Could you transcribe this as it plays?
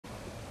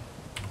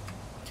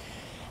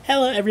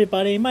Hello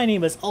everybody, my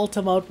name is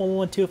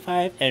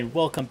Ultimate1125 and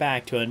welcome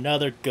back to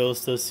another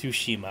Ghost of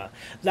Tsushima.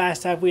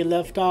 Last time we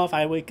left off,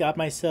 I got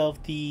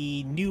myself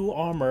the new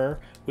armor,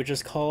 which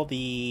is called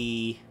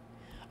the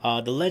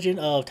Legend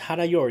of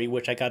Tadayori,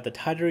 which I got the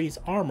Tadayori's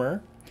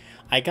armor.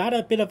 I got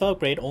a bit of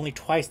upgrade, only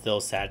twice though,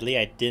 sadly.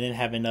 I didn't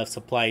have enough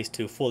supplies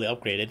to fully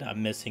upgrade it.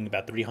 I'm missing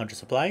about 300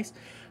 supplies.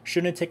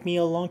 Shouldn't take me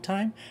a long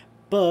time,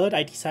 but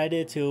I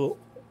decided to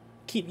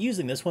keep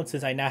using this one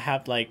since I now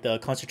have like the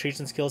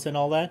concentration skills and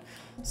all that.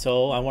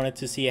 So I wanted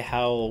to see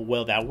how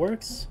well that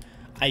works.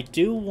 I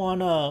do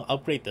want to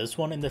upgrade this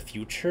one in the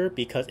future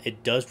because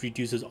it does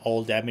reduces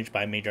all damage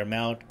by a major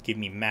amount, give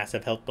me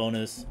massive health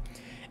bonus,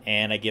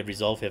 and I get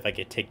resolve if I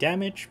get take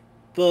damage.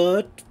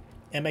 But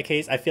in my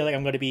case, I feel like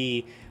I'm going to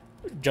be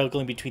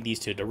juggling between these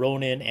two, the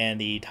Ronin and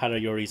the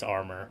Tadayori's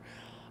armor.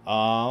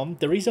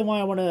 The reason why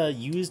I want to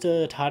use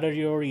the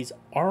Tadayori's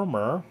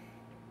armor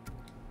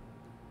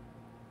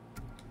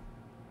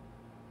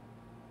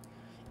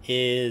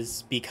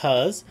is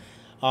because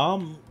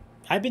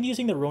I've been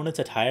using the Ronin's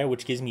attire,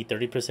 which gives me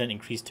 30%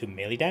 increase to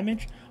melee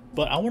damage,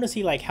 but I want to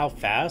see like how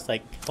fast,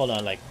 like, hold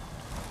on, like,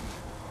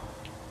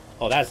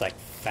 oh, that's like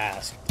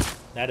fast.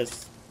 That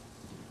is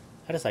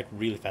like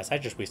really fast. I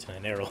just wasted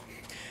an arrow.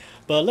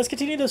 But let's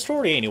continue the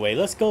story anyway.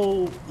 Let's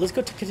go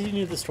to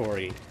continue the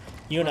story.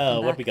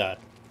 Yuna, what we got?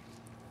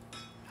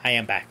 I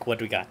am back. What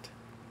do we got?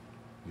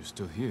 You're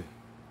still here.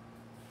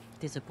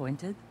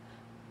 Disappointed?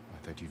 I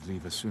thought you'd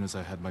leave as soon as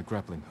I had my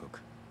grappling hook.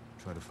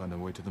 Try to find a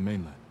way to the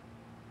mainland.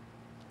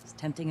 As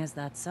tempting as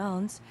that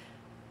sounds,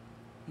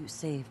 you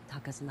saved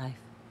Taka's life.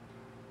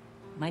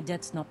 My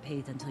debt's not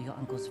paid until your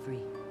uncle's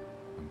free.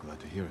 I'm glad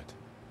to hear it.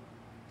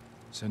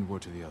 Send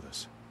word to the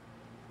others.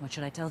 What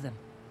should I tell them?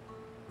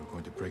 We're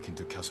going to break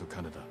into Castle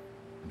Canada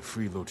and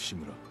free Lord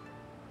Shimura.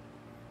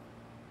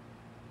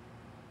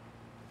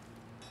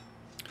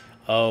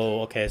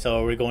 Oh, okay,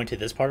 so we're going to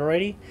this part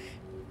already?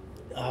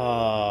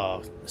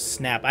 Oh,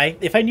 snap.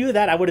 If I knew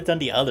that, I would have done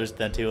the others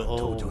then too. Oh.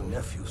 Told your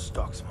nephew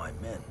stalks my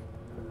men.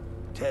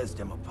 Tears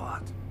them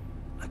apart.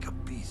 Like a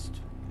beast.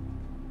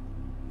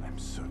 I'm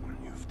certain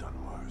you've done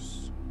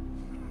worse.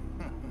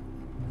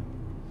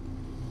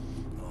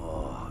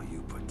 Oh,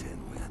 you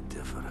pretend we're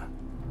different.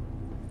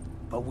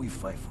 But we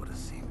fight for the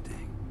same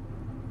thing.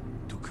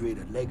 To create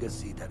a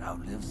legacy that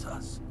outlives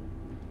us.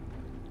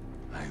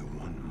 I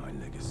won my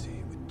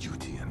legacy with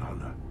duty and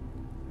honor.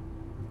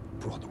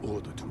 Brought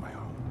order to my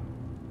home.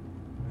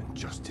 And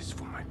justice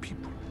for my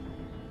people.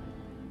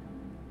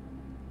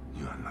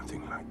 You are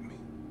nothing like me.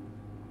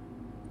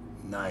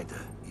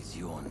 Neither is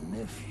your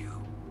nephew.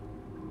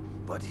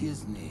 But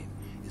his name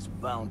is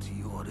bound to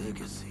your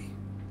legacy.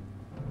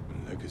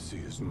 A legacy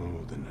is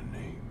more than a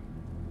name.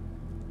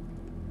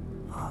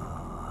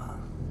 Ah,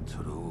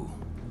 true.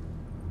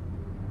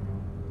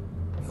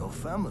 Your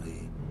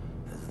family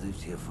has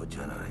lived here for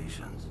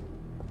generations.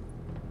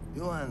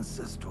 Your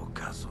ancestral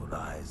castle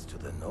lies to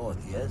the north,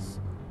 yes?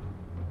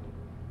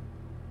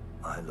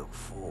 I look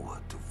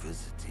forward to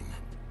visiting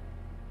it,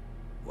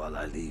 while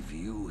I leave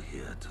you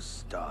here to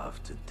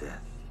starve to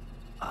death,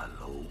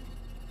 alone,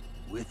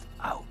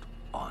 without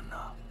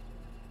honor.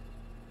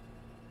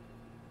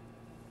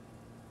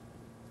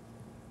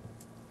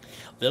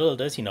 Little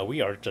does he know,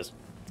 we are just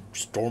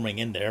storming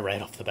in there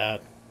right off the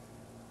bat.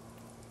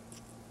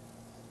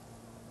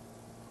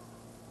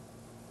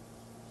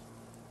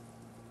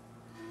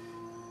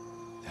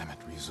 Damn it,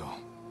 Rizal.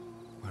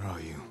 Where are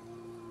you?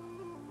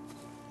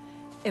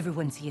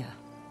 Everyone's here.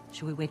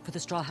 Should we wait for the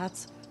Straw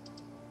Hats?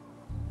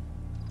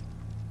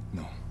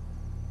 No.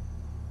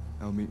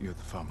 I'll meet you at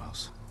the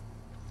farmhouse.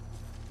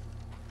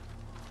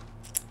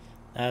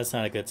 That's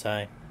not a good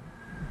sign.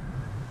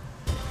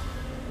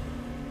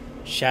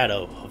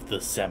 Shadow of the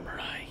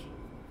Samurai.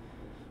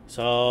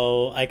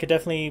 So I could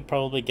definitely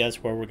probably guess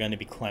where we're going to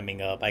be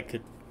climbing up.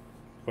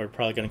 We're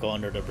probably going to go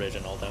under the bridge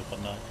and all that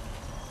whatnot.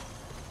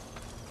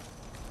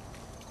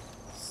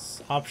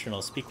 It's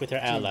optional. Speak with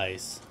your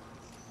allies.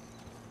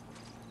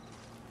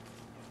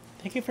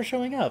 Thank you for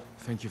showing up.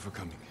 Thank you for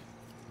coming.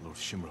 Lord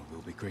Shimura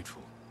will be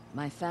grateful.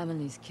 My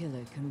family's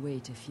killer can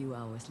wait a few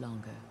hours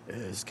longer.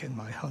 As can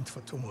my hunt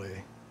for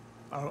Tomoe.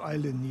 Our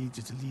island needs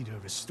its leader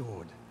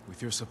restored.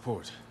 With your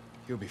support,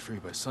 he'll be free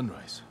by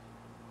sunrise.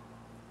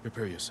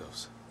 Prepare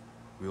yourselves.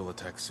 We will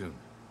attack soon.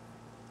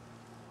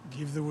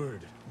 Give the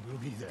word. We'll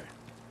be there.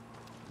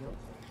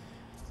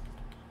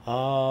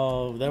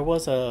 Oh,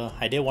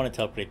 I did want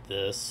to upgrade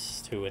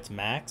this to its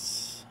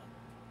max.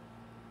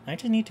 I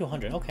just need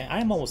 200. Okay,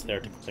 I'm almost there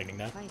to completing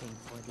that. Fighting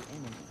for the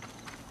enemy.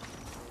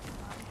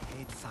 I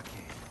hate sake.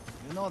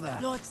 You know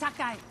that. Lord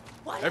Sakai!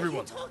 What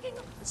Everyone, are you talking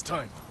about? it's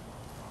time.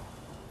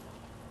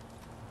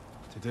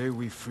 Today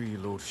we free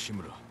Lord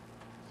Shimura.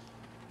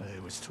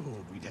 I was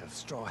told we'd have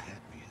Straw Hat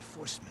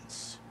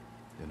reinforcements.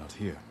 They're not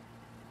here.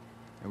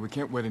 And we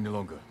can't wait any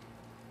longer.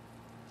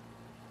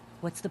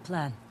 What's the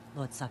plan,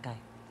 Lord Sakai?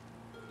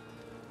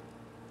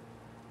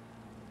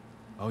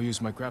 I'll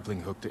use my grappling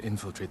hook to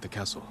infiltrate the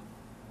castle.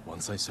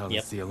 Once I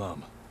silence the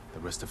alarm, the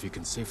rest of you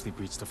can safely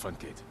breach the front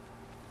gate.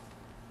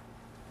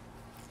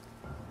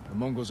 The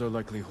Mongols are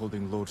likely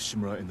holding Lord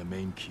Shimura in the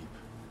main keep.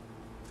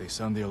 If they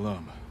sound the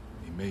alarm,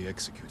 they may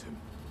execute him.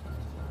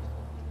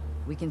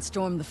 We can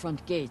storm the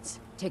front gates,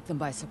 take them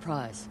by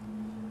surprise.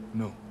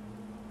 No,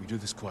 we do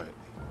this quietly.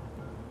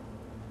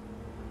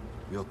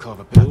 We'll carve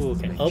a path Ooh, to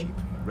the okay. main Oh. keep,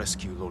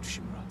 rescue Lord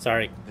Shimura,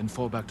 Sorry. then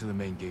fall back to the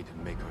main gate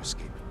and make our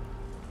escape.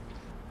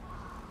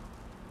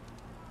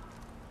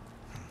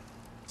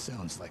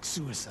 Sounds like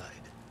suicide.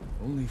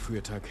 Only if we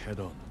attack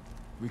head-on.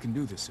 We can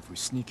do this if we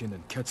sneak in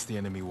and catch the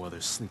enemy while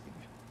they're sleeping.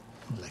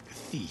 Like a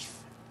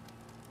thief.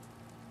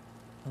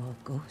 Or a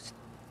ghost.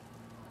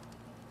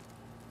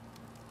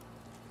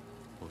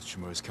 Lord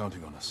Shimura is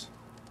counting on us.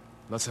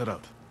 Let's head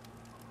out.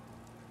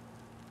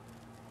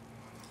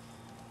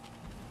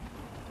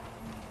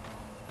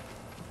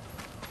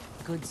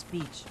 Good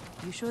speech.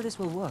 You sure this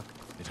will work?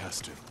 It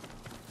has to.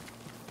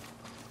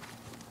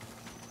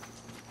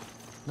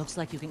 Looks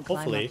like you can climb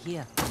Hopefully. up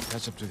here.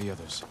 Catch up to the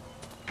others.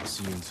 I'll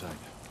see you inside.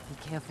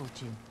 Be careful,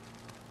 Jin.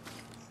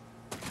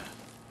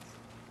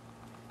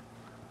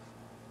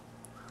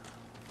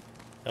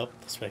 Oh,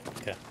 this way.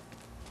 Okay.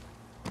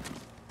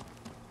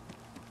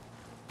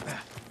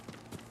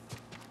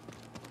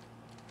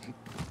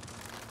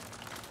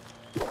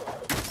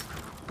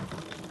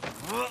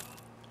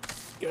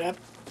 Get up.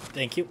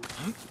 Thank you.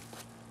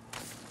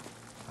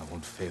 I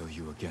won't fail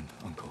you again,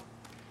 Uncle.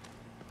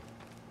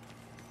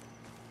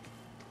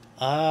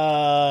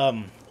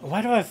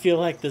 Why do I feel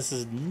like this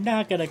is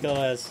not gonna go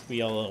as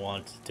we all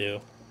want it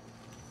to?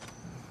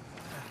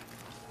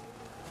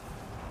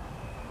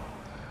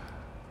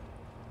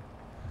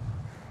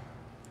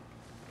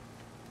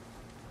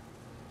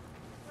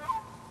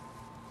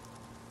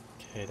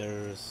 Okay,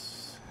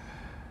 there's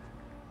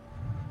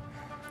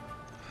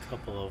a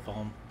couple of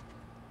them.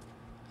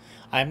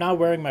 I'm not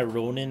wearing my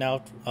Ronin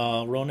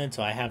Ronin,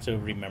 so I have to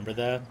remember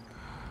that.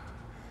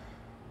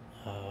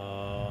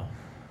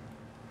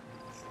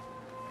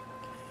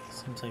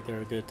 Seems like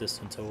they're a good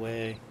distance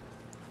away.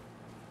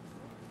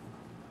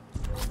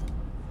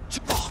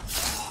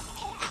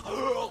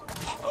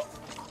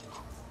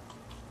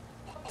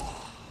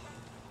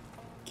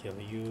 Kill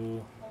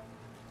you.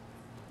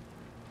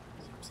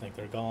 Seems like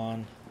they're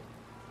gone.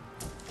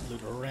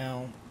 Loot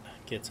around.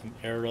 Get some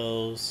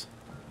arrows.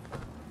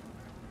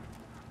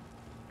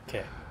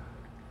 Okay.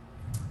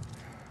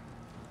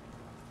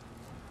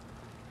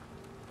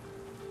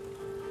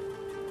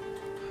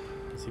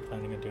 What's he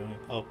planning on doing?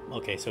 Oh,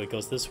 okay, so he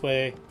goes this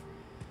way.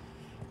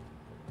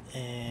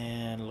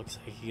 And looks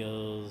like he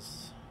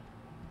goes...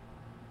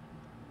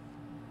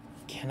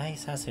 Can I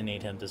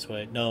assassinate him this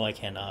way? No, I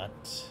cannot.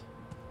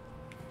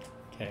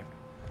 Okay.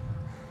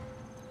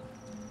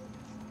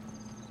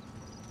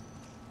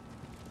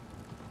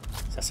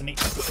 Assassinate.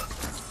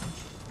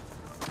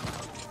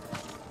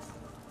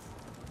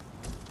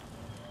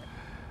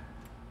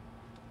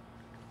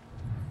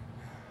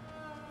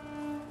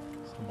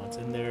 Someone's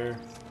in there.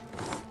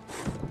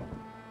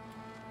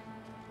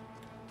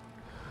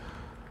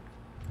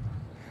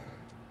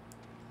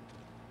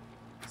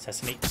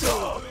 Assassinate.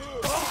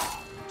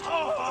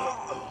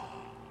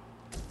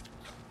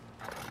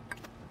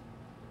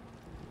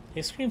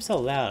 They scream so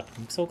loud.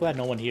 I'm so glad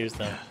no one hears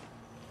them.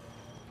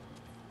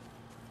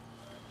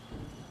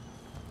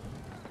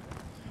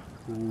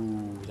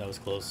 Ooh, that was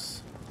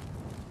close.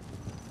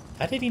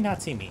 How did he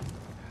not see me?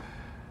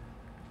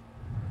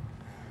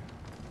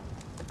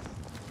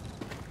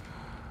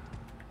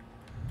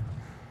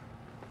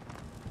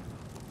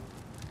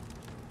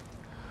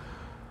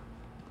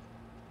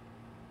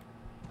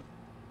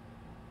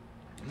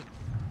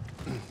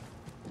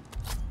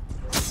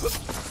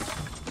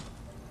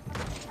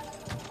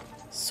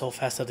 So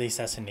fast at the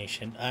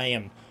assassination. I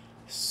am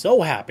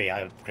so happy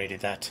I upgraded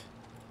that.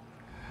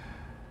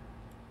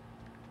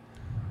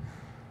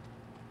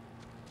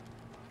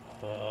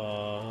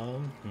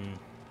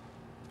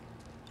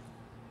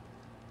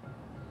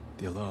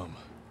 The alarm.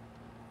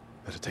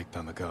 Better take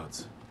down the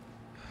guards.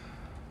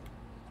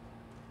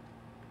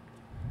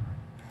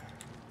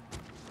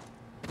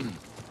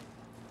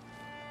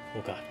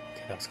 Oh god,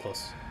 okay, that was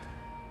close.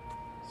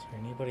 Is there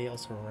anybody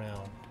else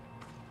around?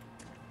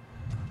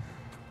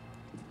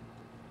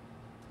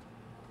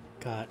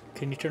 God,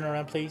 can you turn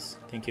around, please?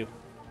 Thank you.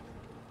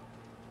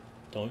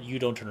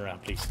 Don't turn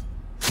around, please.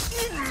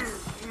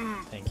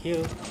 Thank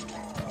you.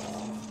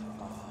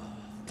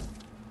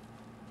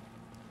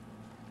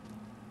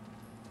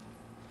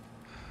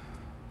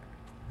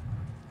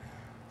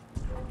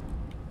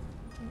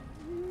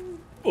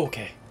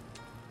 Okay.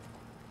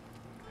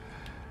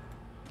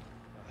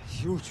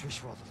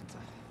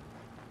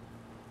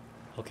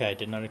 Okay, I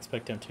did not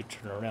expect him to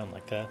turn around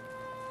like that.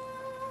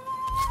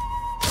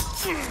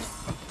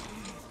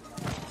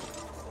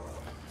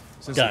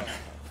 Done.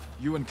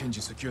 You and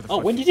Kenji secure the Oh,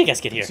 front when gate. did you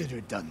guys get here? Consider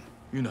it done.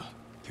 Yuna,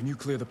 can you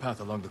clear the path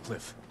along the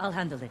cliff? I'll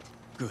handle it.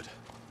 Good.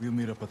 We'll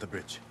meet up at the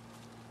bridge.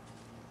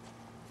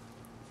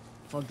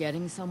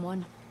 Forgetting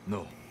someone?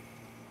 No.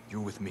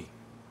 You're with me.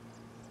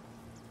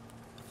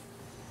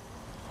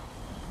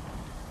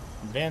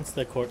 Advance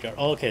the courtyard.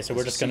 Oh, okay, so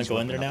we're just gonna go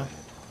in there now?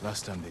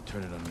 Last time they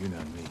turned it on Yuna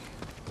and me.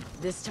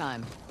 This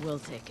time, we'll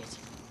take it.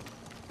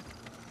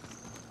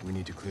 We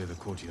need to clear the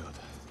courtyard.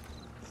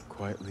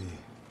 Quietly,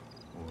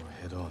 or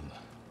head on.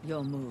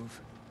 Your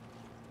move.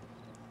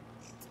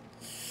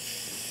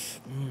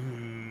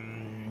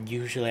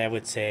 Usually I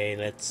would say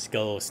let's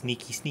go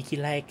sneaky sneaky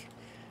like,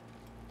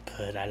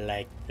 but I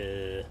like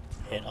the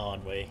head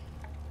on way.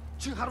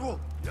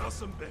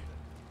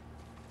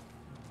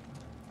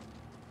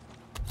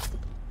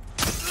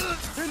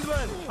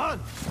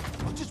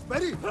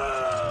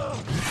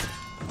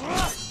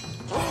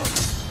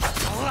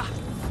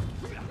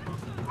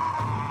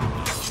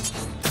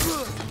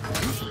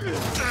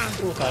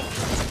 Oh god.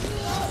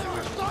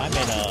 I'm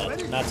in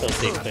a not so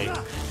safe place.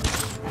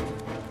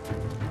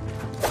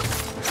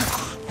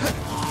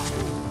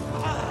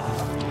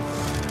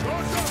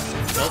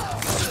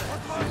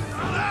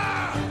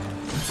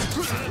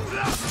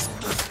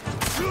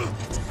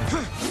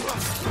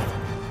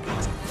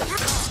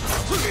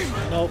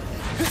 Nope.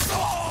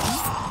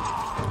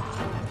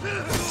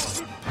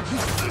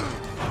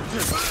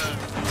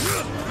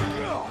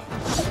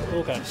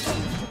 Oh god.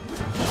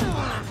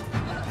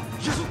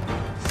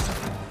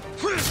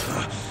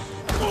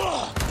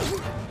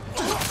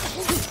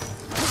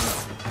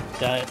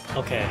 That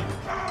okay.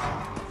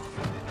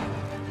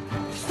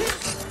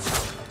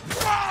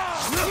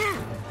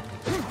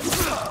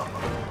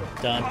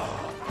 Done.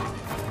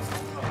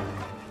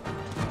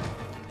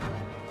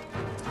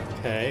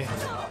 Okay.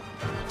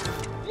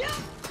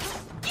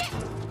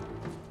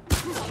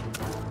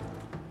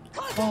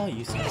 Oh,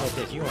 you son of a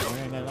bitch, you are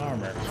wearing an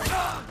armor.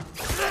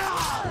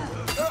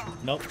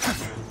 Nope.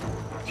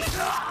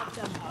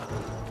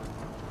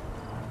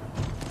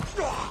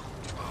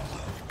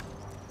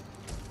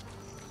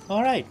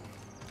 Alright.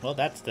 Well,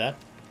 that's that.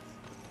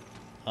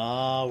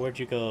 Where'd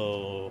you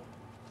go?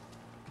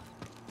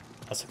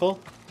 Asuko?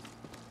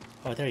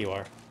 Oh, there you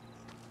are.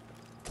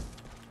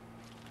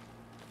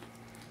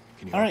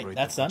 Alright,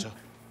 that's done.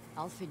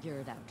 I'll figure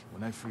it out.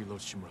 When I free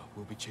Lord Shimura,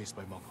 we'll be chased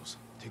by Mongols.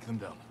 Take them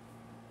down.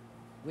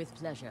 With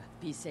pleasure.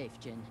 Be safe,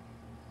 Jin.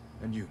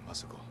 And you,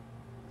 Masako.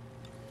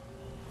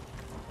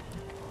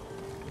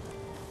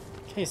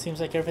 Okay, seems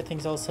like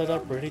everything's all set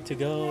up, ready to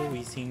go.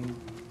 We seem...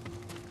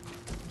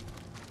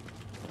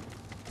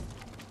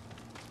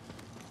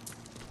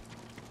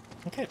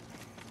 Okay.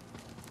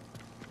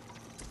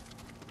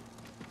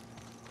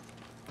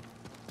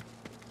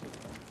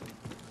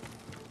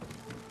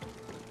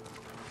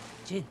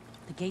 Jin,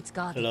 the gate's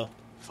guarded. Hello.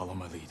 Follow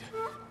my lead.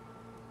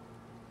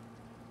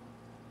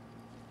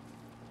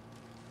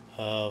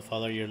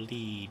 Follow your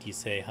lead, you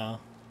say, huh?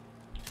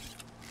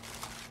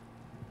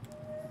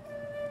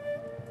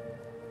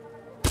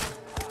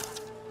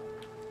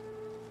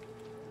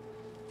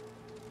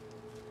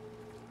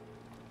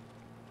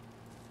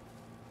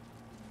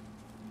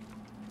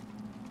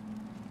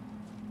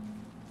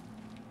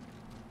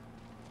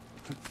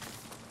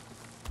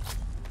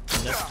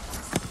 Nope.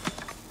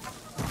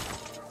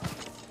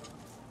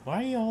 Why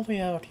are you all the way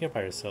out here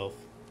by yourself?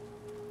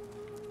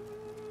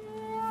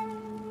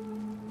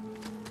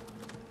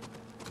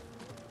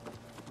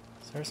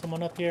 Is there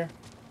someone up here?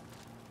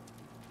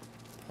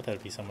 I thought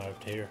there'd be someone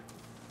up here.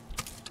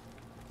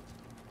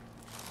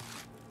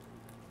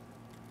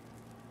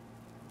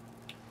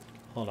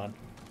 Hold on.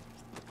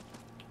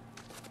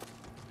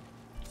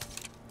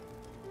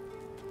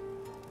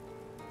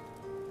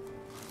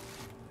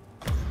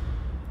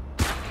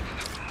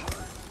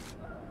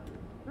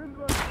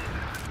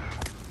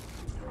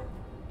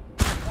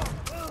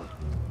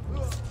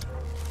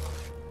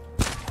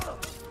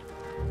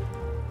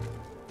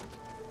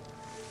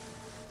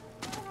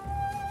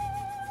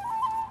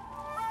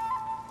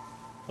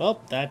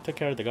 Well, that took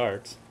care of the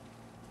guards.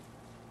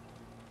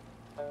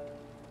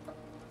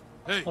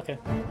 Hey! Okay.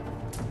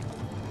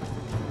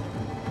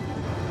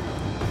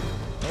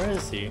 Where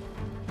is he?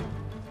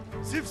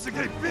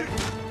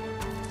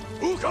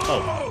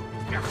 Oh.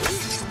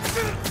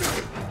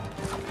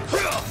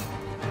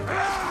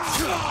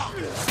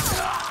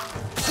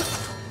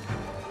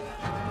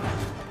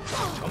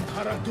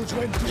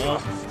 No.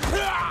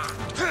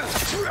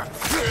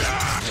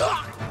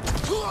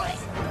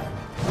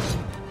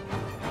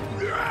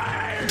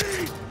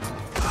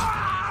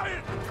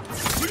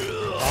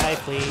 Die,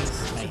 please.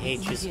 I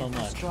hate you so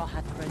much. Straw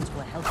Hat friends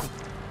were healthy.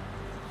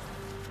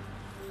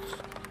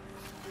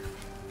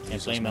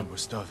 Can't blame him. We're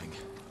starving.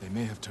 They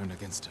may have turned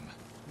against him.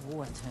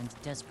 War turns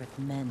desperate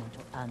men into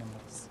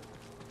animals.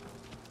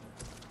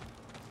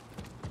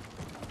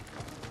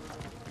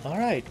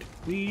 Alright,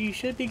 we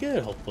should be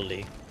good,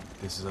 hopefully.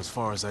 This is as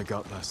far as I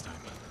got last time.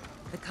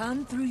 The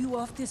Khan threw you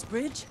off this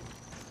bridge?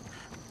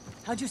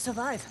 How'd you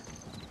survive?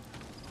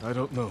 I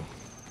don't know.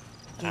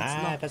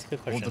 That's a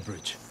good question. Hold the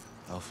bridge.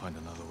 I'll find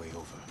another way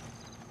over.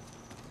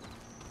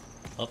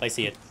 Oh, I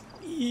see it.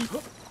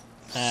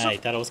 I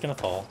thought I was gonna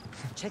fall.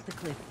 Check the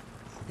cliff.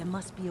 There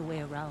must be a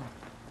way around.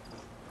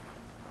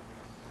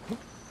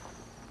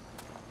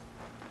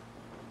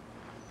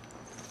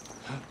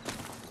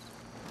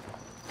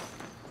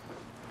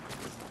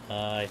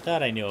 I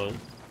thought I knew.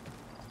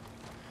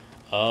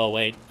 Oh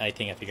wait, I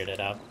think I figured it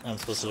out. I'm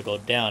supposed to go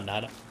down,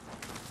 not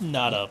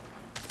up.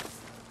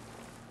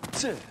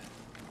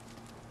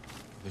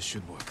 This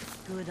should work.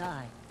 Good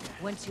eye.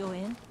 Once you're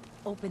in,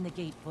 open the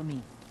gate for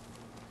me.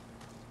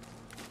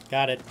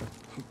 Got it.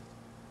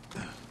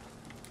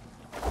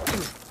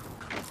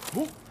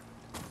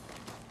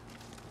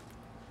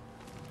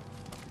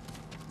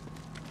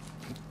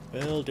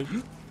 Will do.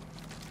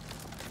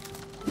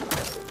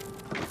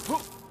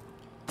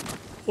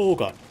 Oh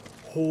god.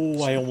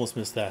 Oh, I almost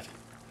missed that.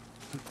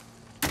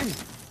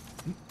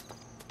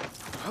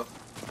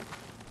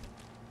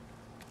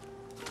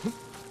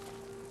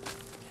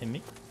 Hit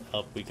me.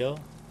 Up we go.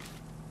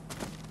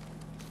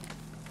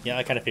 Yeah,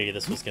 I kind of figured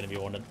this was going to be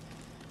one of...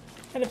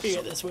 kind of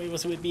figured this way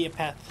would be a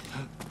path.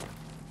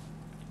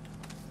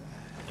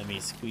 Let me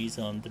squeeze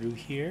on through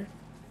here.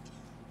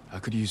 I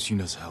could use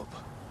Yuna's help.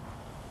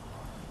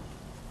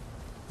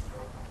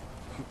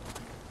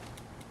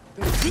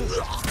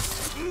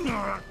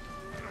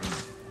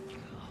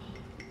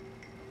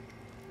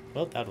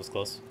 Well, that was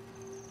close.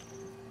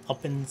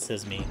 Up and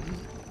says me.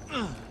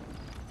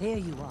 There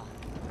you are.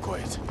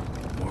 Quiet.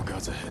 More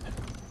guards ahead.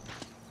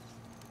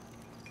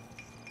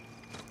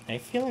 I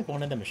feel like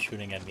one of them is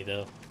shooting at me,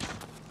 though.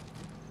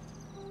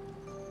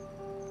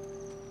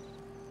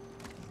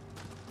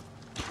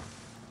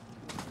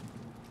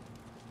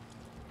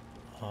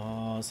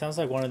 Sounds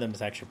like one of them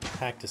is actually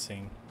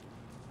practicing.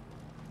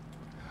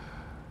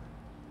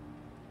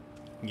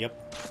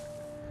 Yep.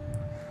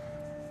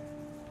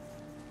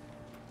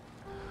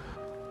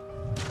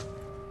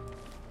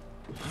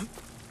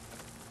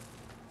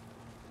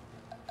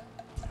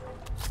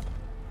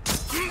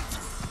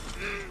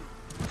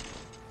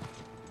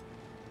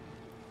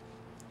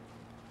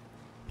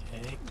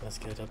 Okay, let's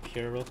get up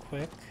here real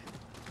quick.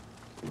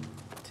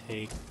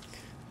 Take...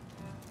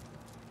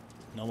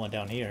 no one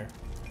down here.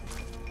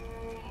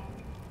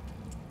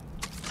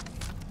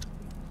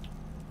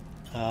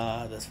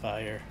 Ah, that's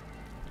fire.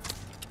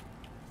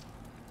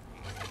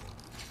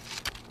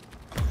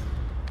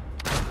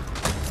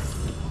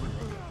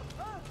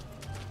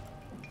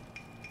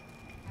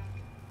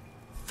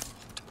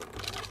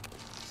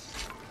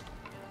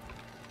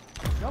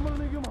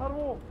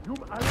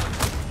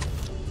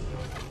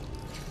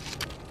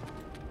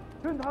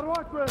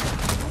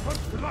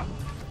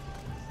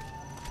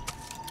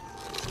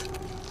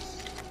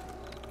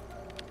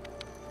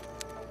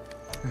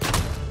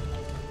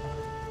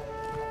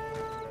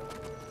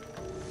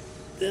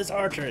 This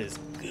archer is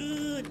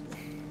good.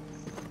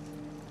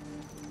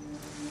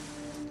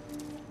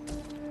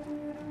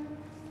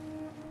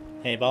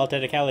 Hey, ball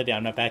technicality,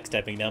 I'm not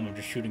backstepping them, I'm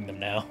just shooting them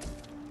now.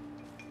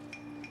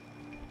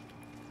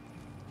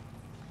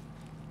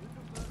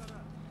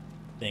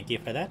 Thank you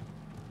for that.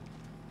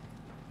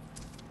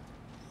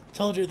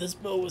 Told you this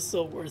bow was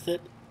so worth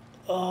it.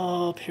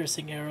 Oh,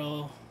 piercing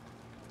arrow.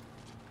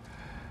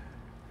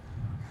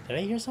 Did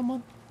I hear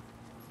someone?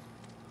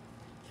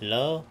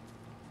 Hello?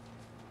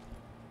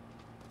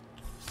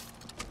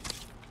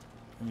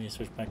 Let me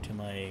switch back to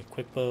my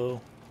quick bow,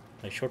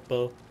 my short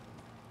bow.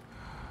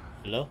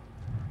 Hello?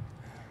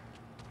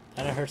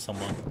 Thought I heard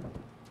someone.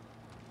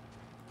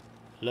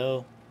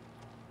 Hello?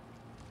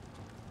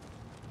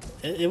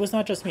 It was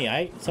not just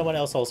me. Someone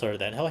else also heard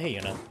that. Oh, hey,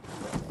 you know.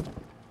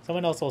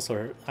 Someone else also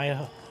heard.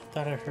 I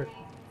thought I heard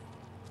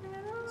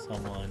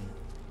someone.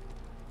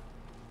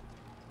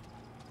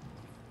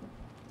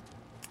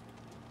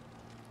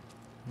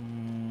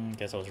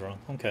 Guess I was wrong.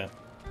 Okay.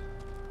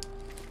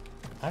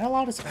 Not a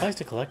lot of supplies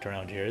to collect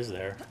around here, is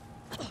there?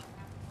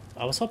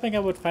 I was hoping I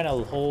would find a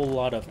whole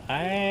lot of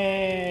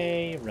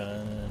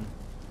iron.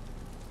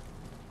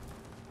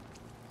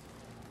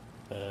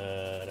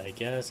 But I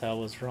guess I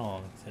was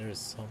wrong. There's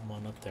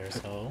someone up there,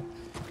 so...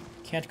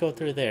 can't go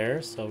through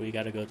there, so we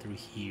gotta go through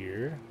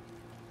here.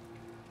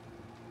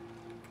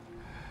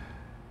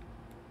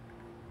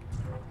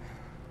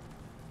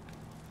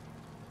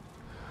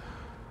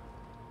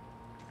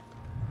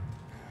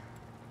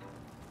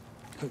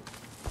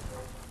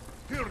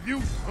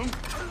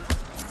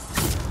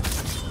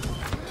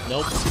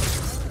 Nope.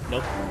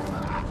 Nope.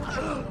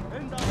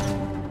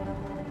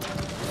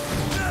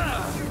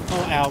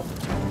 Oh, ow.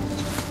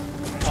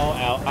 Oh,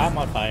 ow. I'm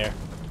on fire.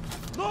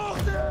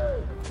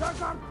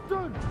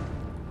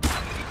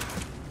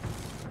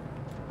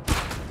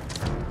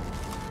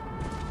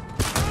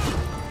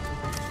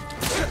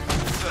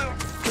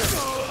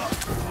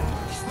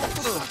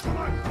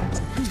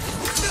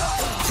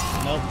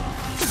 Nope.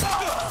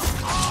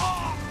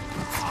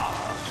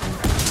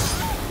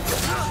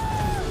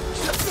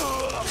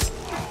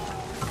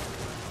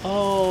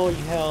 Oh,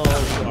 hell,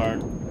 you are.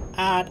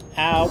 Ah,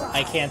 ow.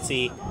 I can't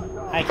see.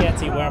 I can't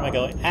see. Where am I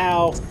going?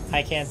 Ow.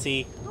 I can't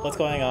see. What's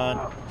going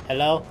on?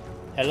 Hello?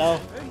 Hello?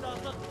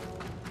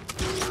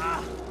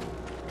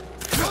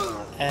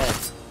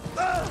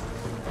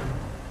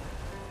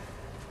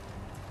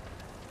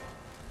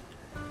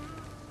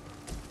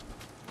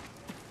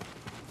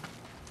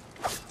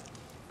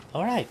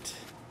 Alright.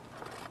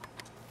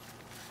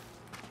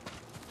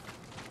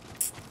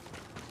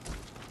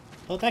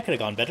 Well, that could have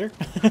gone better.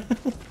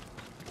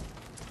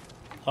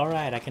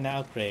 Alright, I can now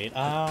upgrade.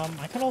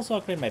 I could also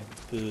upgrade my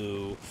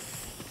boo.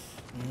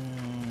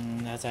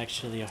 That's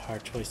actually a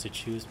hard choice to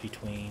choose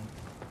between.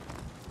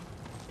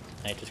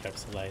 I just grabbed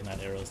Salai,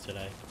 not arrows, did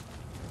I?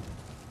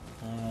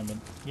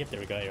 Yep, there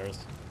we go, arrows.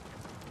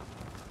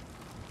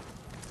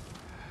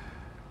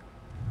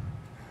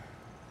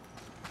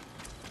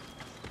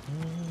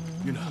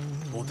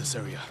 Yuna, hold this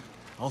area.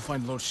 I'll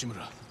find Lord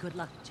Shimura. Good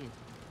luck, Jin.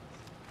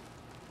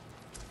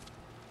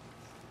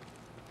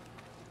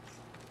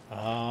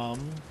 Am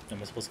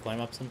I supposed to climb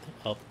up something?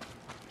 Oh.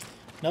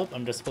 Nope,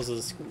 I'm just supposed to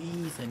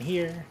squeeze in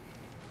here.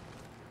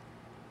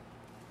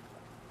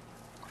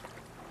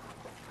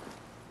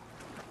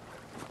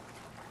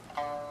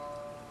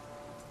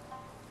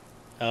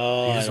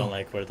 Oh, I don't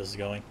like where this is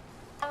going.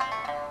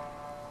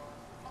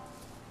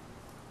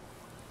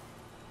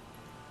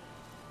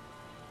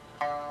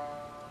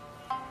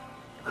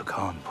 The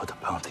Khan put a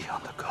bounty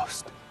on the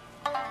ghost.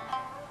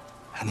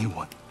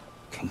 Anyone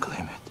can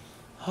claim it.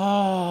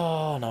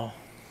 Oh, no.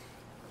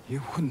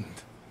 You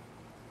wouldn't.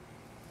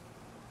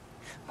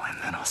 My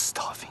men are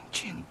starving,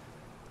 Jin.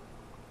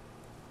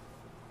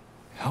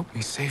 Help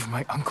me save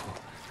my uncle,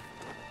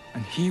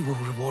 and he will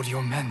reward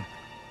your men.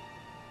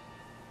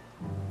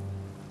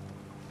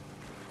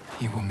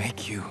 He will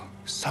make you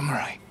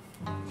samurai.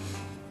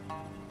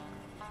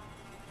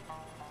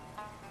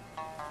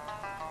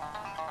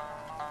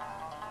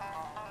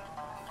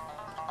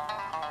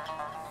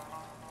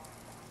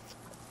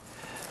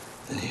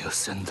 Then he'll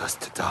send us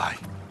to die.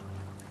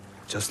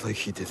 Just like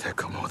he did at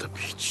Komoda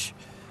Beach.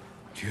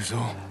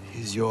 Ryuzo,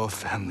 He's your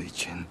family,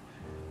 Jin.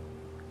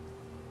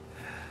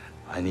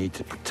 I need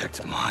to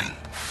protect mine.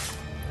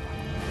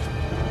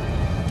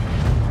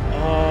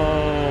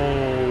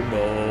 Oh,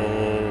 no.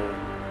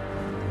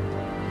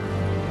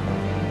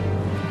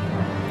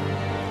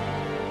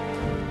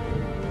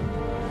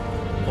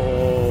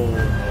 Oh,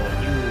 no,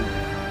 you.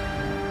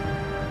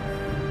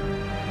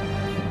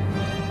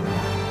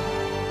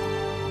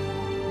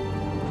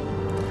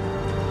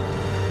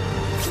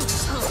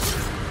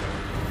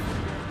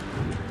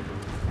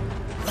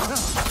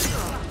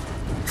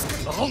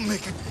 I'll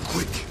make it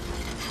quick.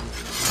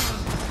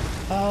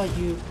 Oh,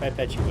 you. I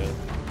bet you will.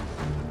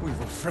 We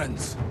were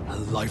friends a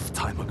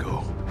lifetime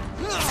ago.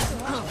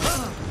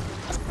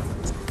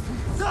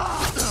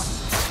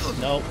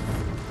 Nope.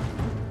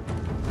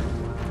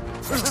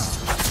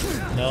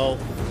 No.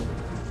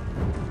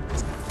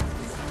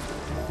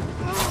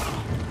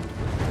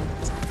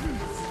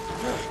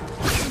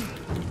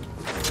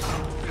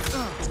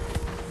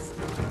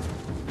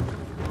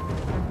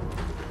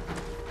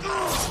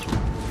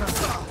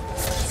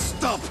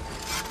 Stop!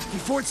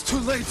 Before it's too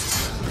late!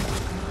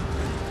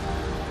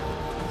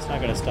 It's not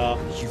gonna stop.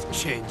 You've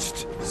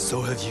changed.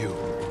 So have you,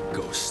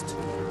 Ghost.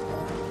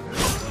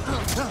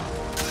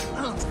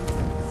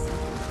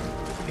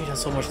 He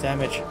does so much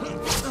damage. He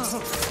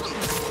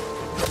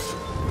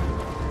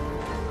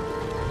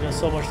does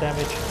so much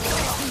damage.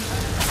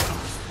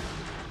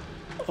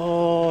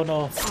 Oh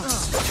no.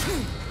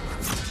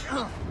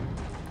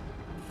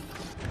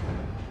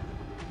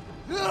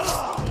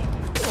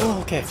 Oh,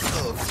 okay.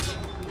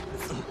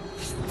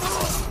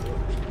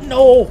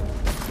 No!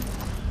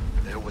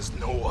 There was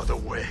no other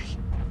way.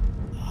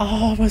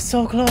 Oh, I was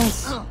so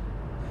close.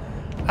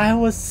 I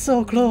was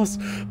so close,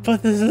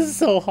 but this is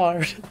so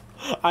hard.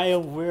 I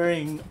am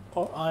wearing.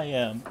 Oh, I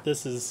am.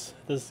 This is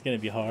gonna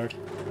be hard.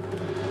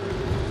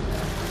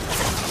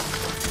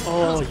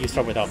 Oh, you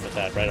start without with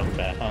that right off the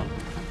bat, huh?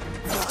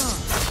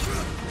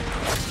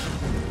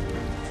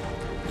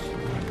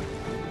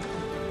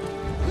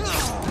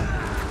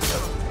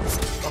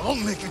 I'll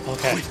make it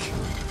Okay. quick.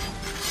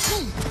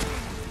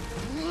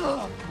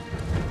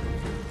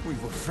 We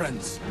were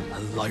friends a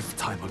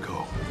lifetime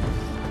ago.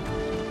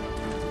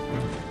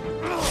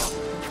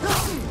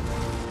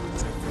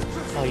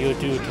 Oh, you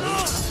dude.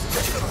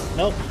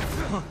 Nope.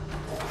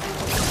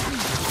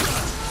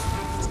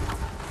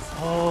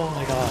 Oh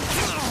my god.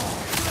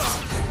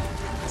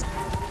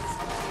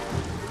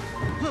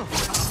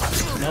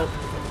 Nope.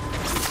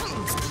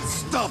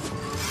 Stop!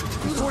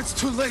 Before it's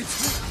too late!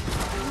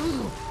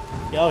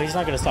 Yo, he's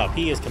not gonna stop.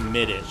 He is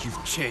committed.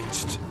 You've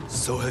changed.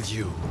 So have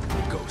you,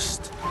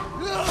 Ghost.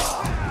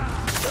 Nope.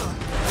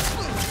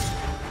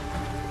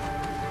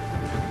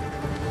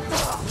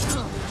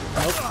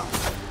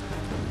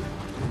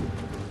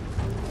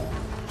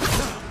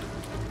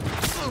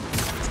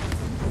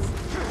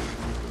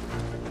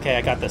 Okay,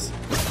 I got this.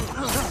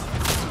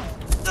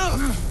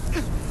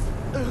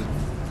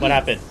 What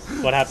happened?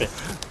 What happened?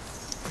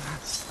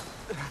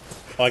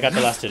 Oh, I got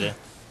the last hit in.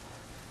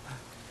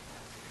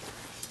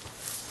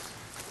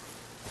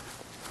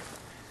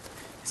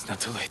 it's not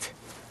too late.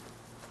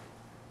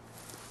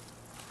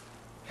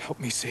 Help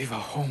me save our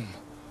home.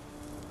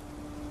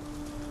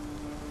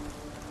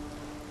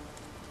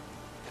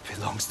 It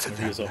belongs to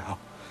them Ryuzo. now.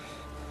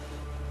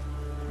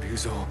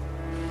 Ryuzo,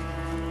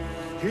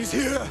 He's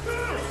here!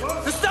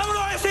 the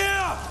samurai is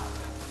here!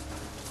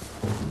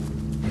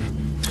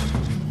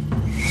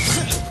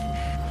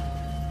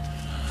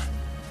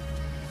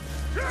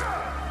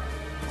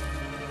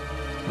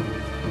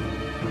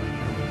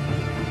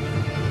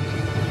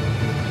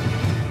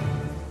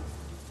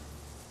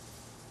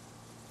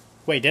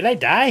 Wait, did I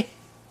die?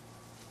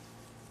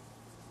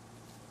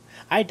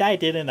 I died,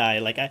 didn't I?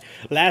 Like,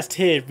 last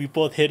hit, we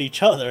both hit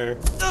each other.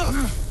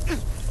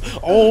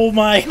 Oh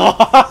my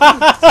god!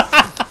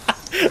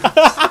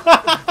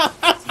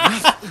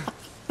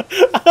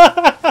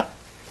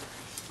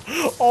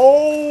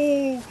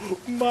 Oh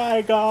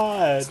my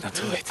god! It's not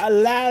too late. A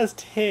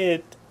last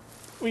hit,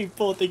 we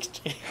both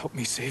exchanged. Help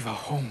me save our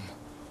home.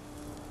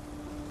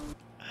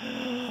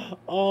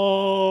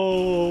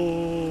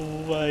 Oh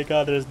my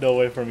god, there's no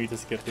way for me to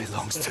skip this. It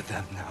belongs to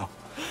them now.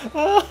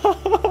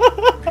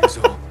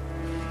 Ryuzo.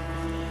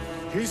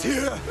 He's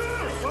here!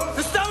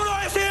 The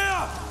samurai is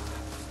here!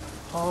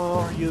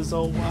 Oh,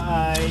 Ryuzo,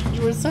 why?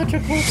 You were such a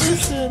cool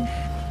person.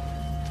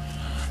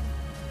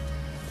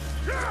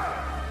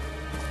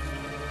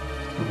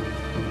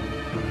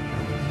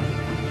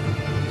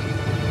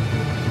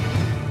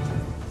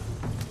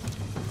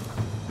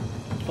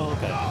 Oh,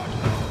 okay.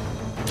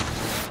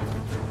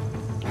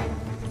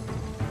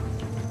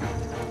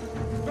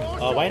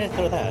 Oh, why did I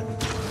throw that?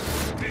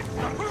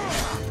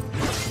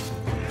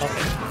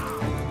 Okay.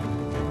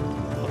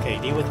 Okay,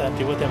 deal with them,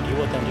 deal with them, deal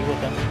with them, deal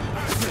with them.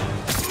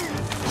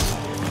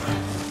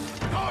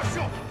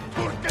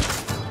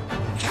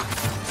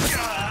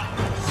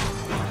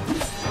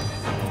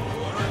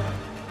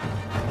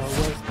 Oh,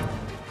 where's...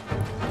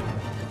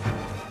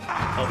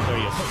 Oh, there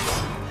he is.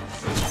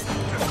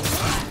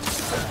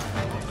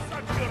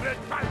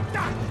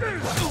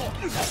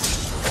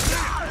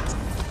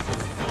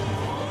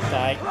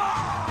 Die.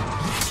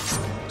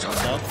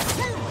 No.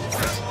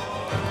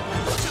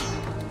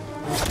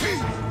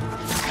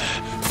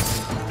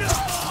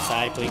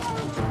 Die, please.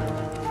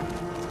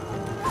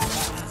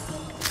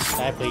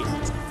 Die, please.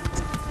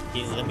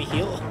 Please let me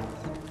heal.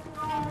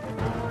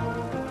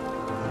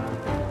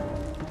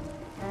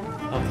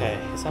 Okay,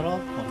 is that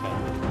all? Okay.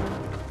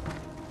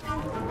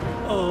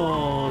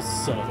 Oh,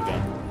 son of a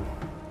gun.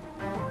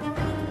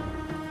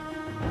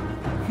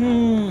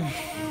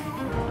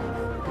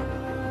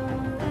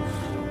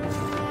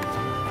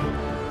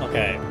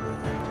 Okay.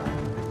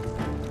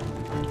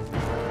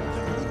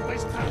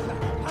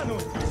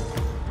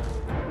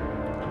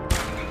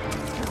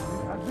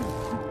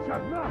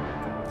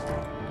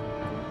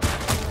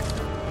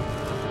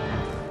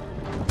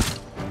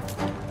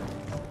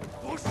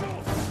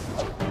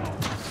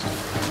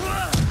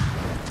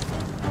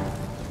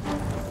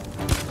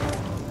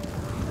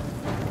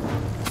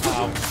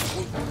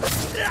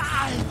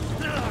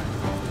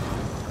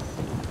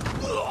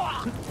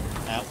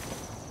 Ow.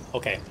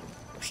 Okay.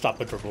 Stop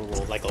the triple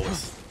roll like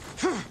always.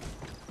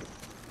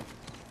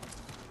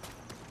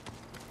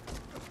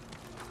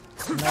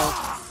 No.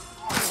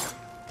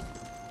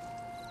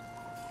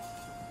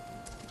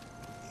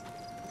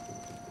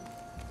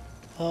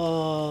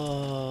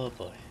 Oh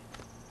boy.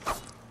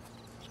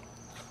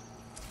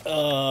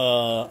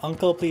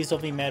 Uncle, please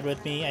don't be mad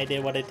with me. I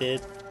did what I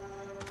did.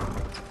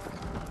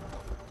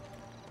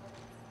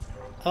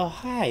 Oh,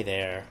 hi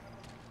there.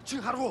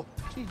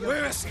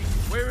 Where is he?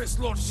 Where is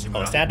Lord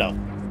Shimura? Oh, stand up.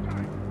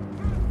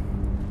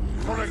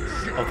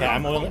 Okay,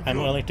 I'm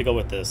willing to go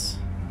with this.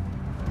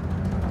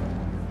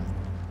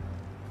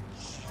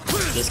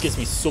 This gives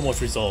me so much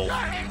resolve.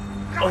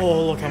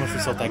 Oh, look how much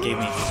resolve that gave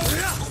me.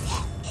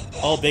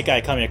 Oh, big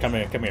guy, come here, come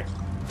here, come here.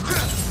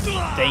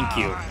 Thank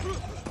you.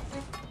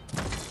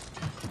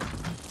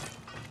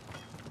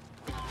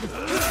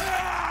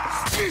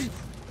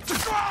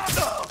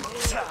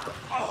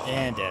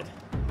 And dead.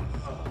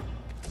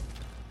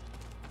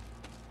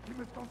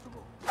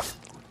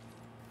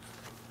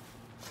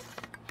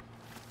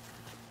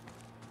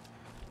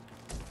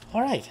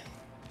 Alright.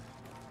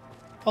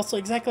 Also,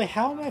 exactly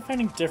how am I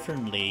fighting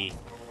differently?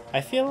 I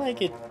feel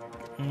like it...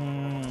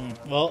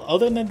 well,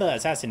 other than the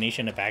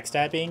assassination and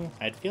backstabbing,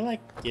 I feel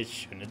like it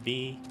shouldn't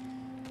be.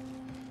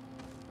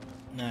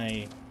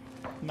 I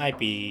might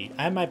be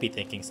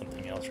thinking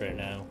something else right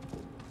now.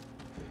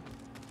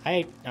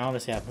 I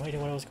honestly have no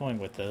idea where I was going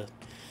with the...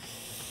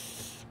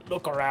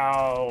 Look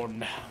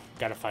around!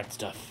 Gotta find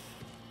stuff.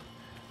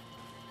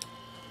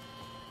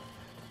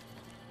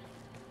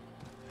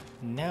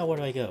 Now where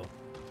do I go?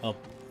 Oh,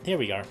 here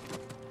we are.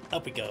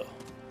 Up we go.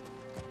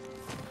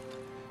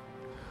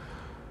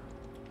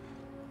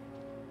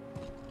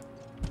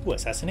 Ooh,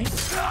 assassinate?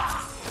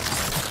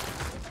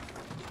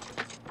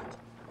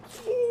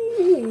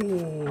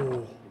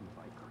 Ooh.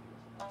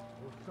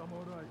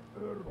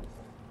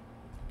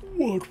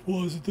 What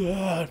was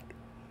that?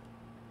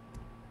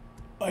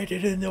 I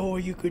didn't know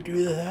you could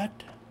do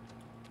that.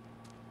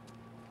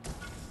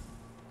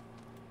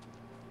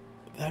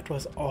 That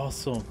was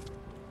awesome.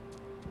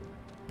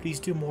 Please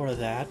do more of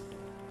that.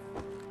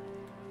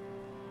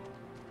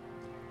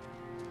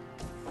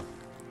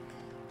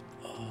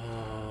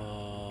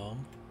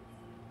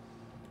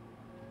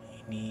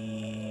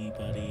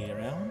 Anybody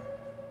around?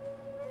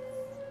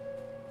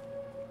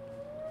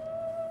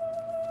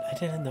 I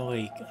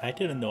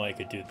didn't know I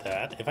could do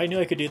that. If I knew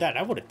I could do that,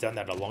 I would have done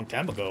that a long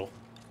time ago.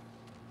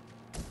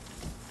 Did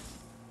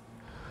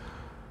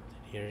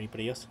you hear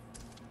anybody else?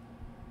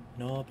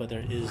 No, but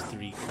there is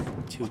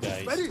two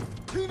guys.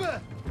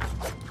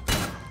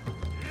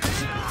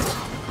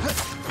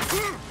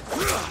 Excuse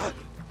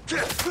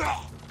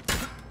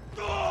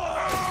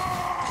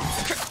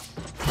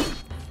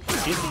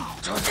me?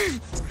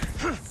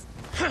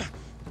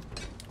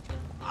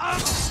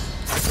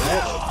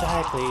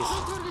 Die, please.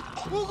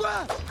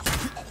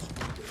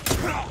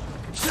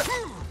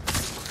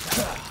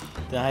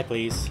 Die,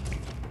 please.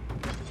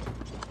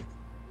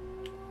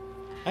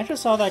 I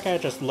just saw that guy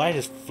just light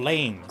his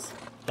flames.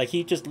 Like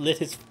he just lit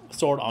his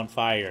sword on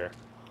fire.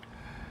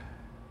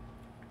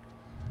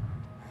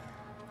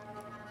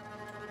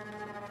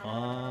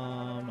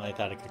 I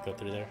thought I could go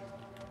through there.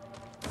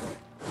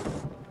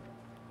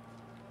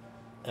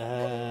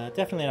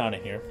 Definitely not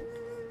in here.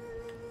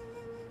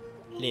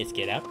 Let's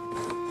get out.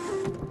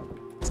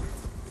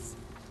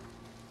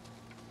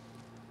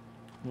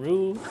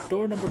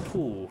 Door number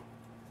 2.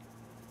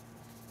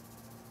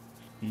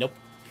 Nope.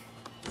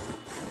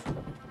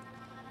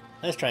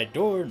 Let's try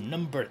door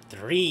number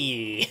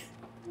 3.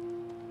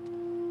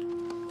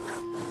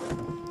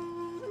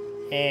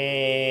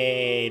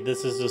 Hey,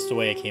 this is just the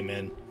way I came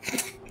in.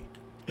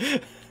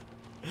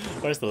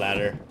 Where's the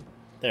ladder?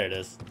 There it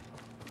is.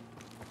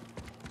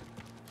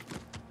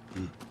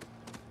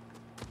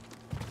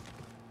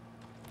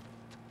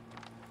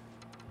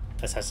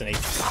 Assassinate.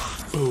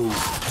 Boom.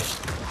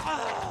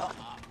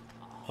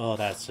 Oh,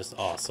 that's just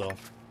awesome.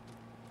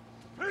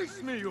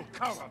 Face me, you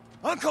coward!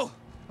 Uncle!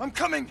 I'm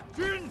coming!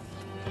 Jin!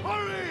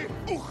 Hurry!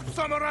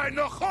 Samurai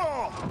no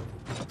ho!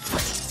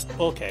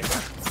 Okay.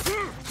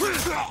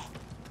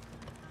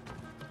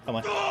 Come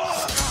on.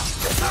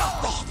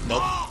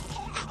 Nope.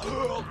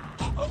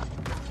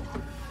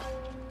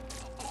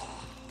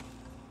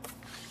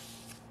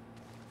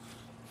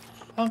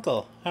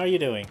 Uncle, how are you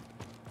doing?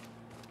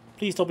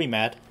 Please don't be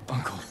mad.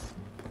 Uncle,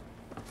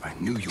 I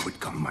knew you would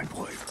come, my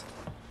boy.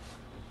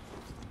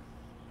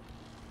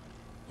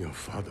 Your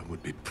father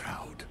would be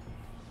proud.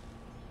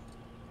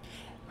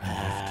 I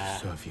live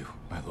to serve you,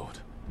 my lord.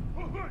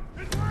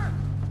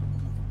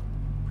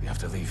 We have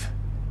to leave.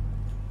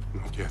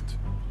 Not yet.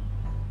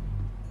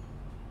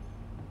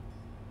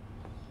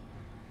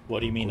 What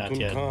do you mean not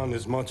yet? Khan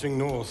is marching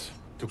north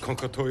to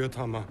conquer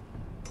Toyotama.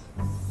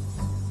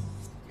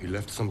 He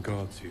left some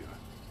guards here.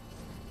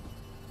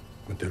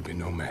 But there'll be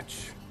no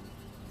match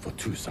for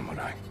 2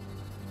 samurai.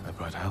 I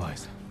brought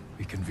allies.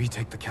 We can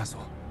retake the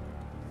castle.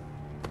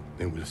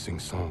 They will sing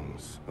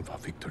songs of our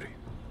victory.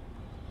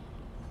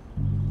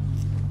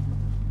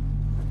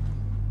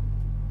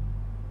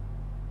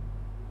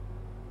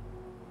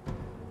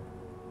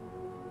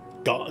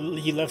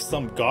 He left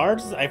some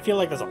guards? I feel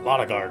like there's a lot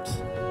of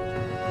guards.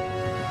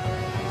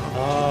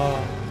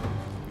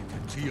 We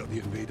can tear the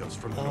invaders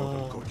from the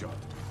northern courtyard.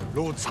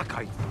 Lord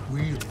Sakai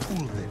will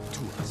pull them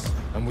to us.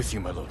 I'm with you,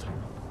 my lord.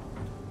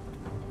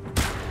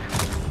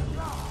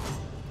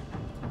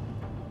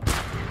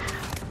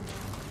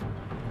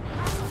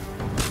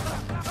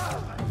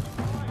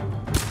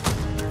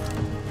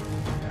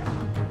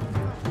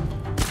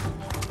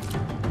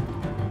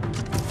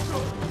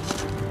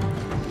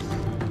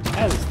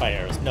 As fire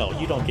arrows. No,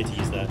 you don't get to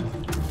use that.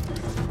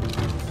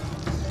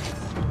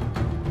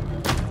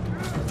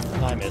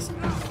 I missed.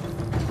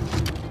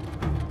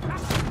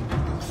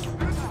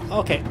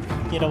 Okay,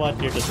 you know what?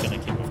 You're just gonna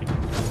keep moving.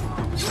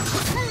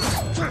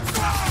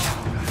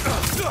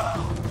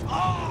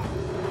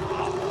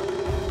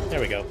 There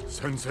we go.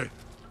 Sensei,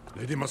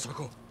 Lady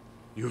Masako,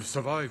 you've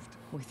survived.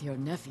 With your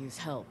nephew's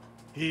help.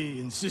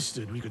 He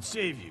insisted we could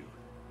save you.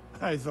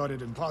 I thought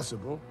it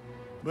impossible,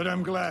 but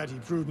I'm glad he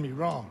proved me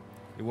wrong.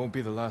 It won't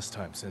be the last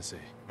time, Sensei.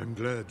 I'm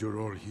glad you're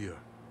all here.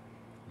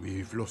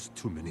 We've lost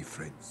too many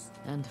friends.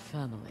 And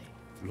family.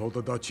 Lord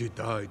Adachi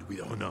died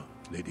with honor,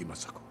 Lady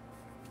Masako.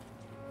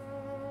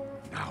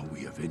 Now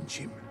we avenge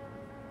him,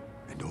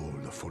 and all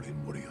the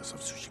fallen warriors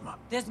of Tsushima.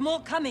 There's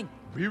more coming.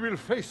 We will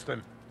face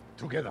them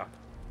together.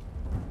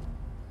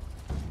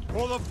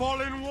 For the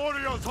fallen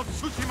warriors of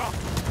Tsushima!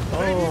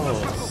 Oh,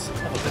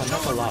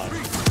 that's a lot.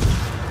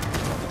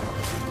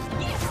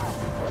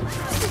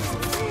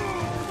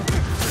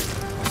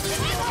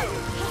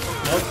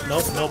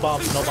 Nope, no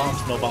bombs, no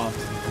bombs, no bombs.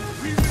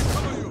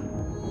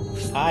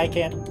 I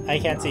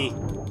can't see.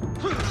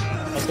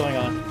 What's going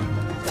on?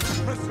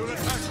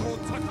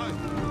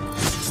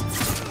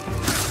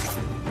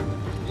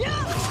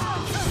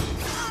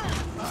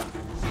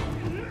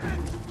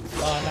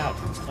 Oh, I'm out.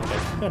 Okay,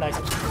 good night.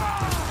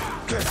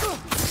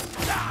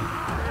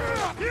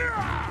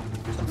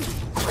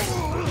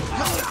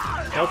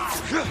 Nope.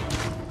 Nope.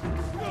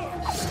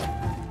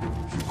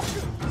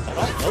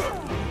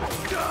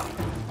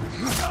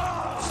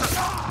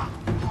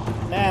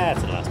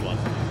 That's the last one.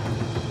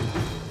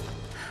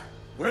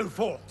 Well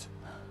fought.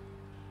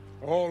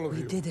 All of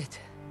you. We did it.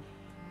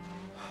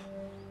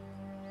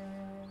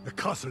 The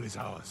castle is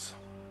ours.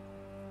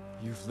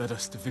 You've led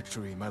us to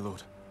victory, my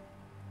lord.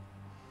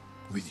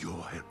 With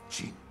your help,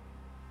 Jin.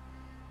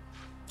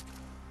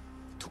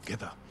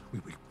 Together, we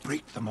will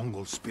break the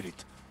Mongol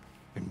spirit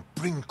and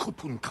bring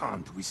Khotun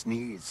Khan to his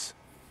knees.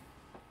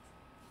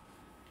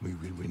 We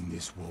will win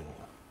this war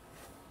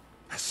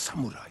as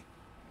samurai.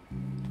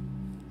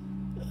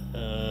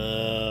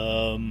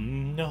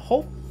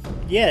 Hope?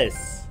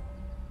 Yes.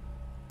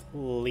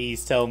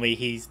 Please tell me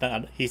he's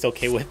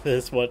okay with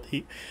this.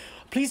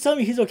 Please tell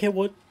me he's okay with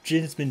what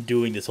Jin's been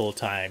doing this whole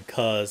time,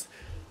 cause,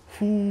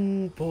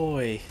 whoo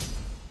boy.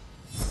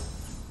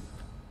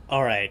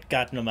 Alright,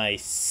 got to my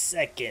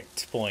second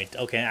point.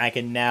 Okay, I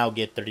can now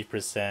get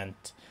 30%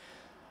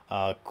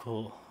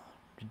 cool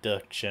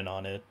reduction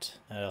on it.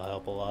 That'll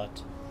help a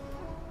lot.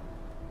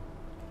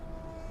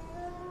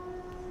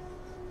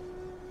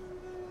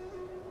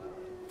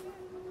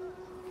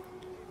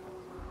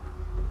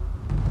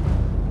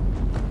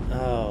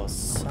 Oh,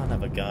 son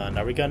of a gun.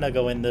 Are we gonna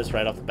go in this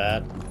right off the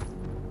bat?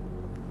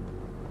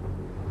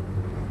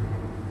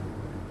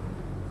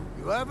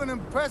 You have an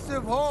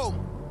impressive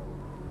home.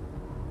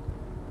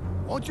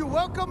 Won't you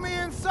welcome me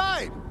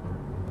inside?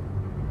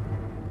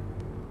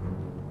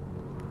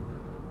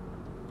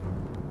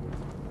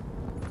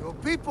 Your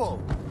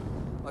people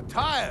are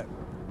tired,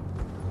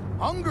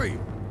 hungry,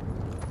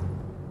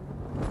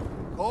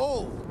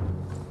 cold.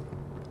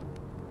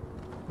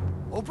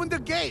 Open the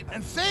gate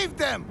and save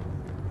them!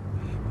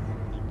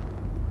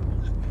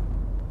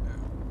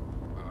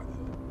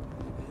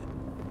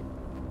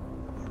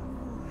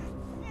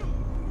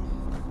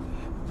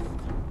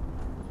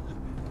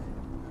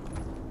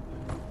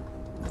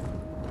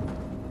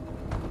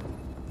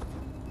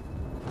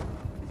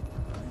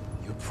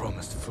 You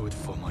promised food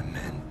for my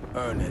men.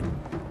 Earn it.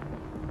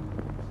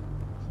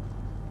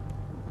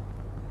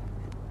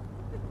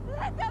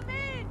 Let them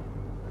in!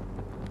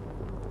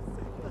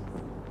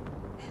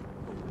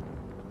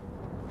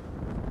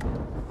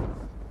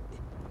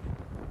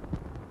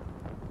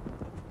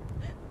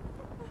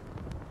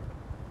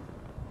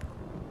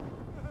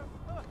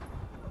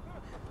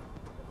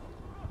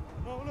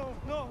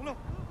 No.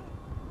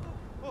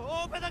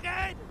 Open the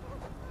gate!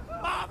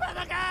 Open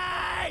the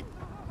gate!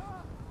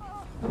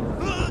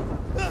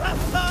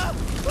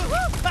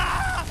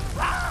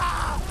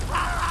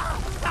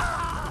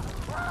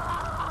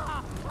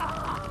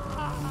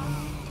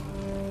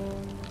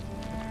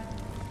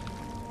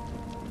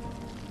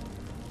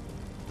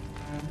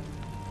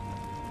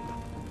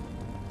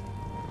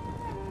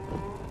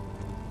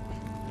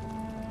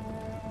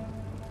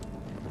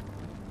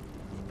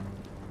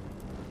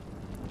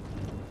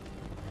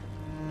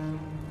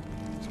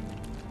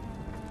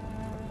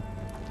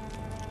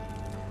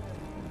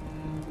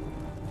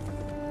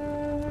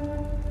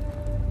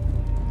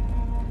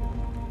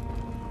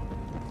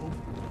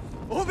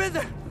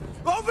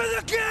 Open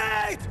the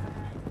gate!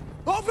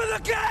 Open the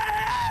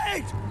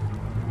gate!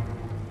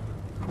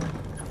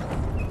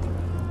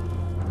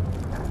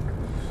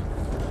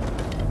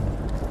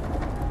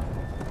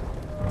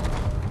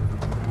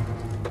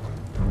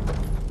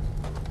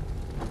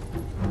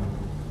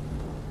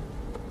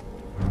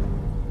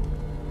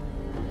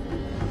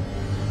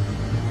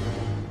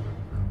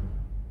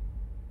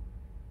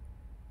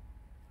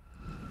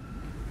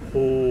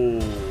 Oh,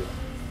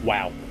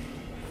 wow.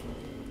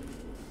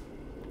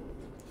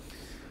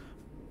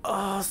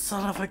 Oh,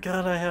 son of a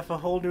gun, I have a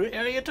whole new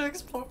area to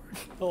explore.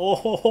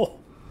 Oh,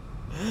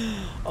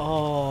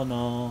 oh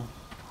no.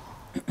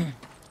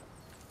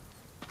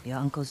 Your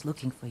uncle's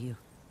looking for you.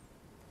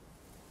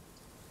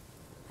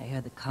 I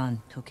heard the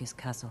Khan took his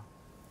castle.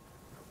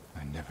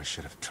 I never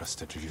should have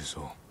trusted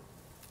Ryuzo.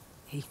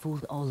 He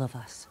fooled all of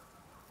us.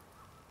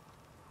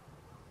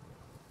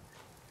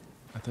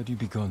 I thought you'd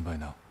be gone by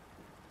now.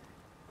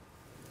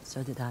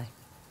 So did I.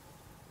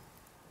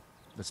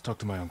 Let's talk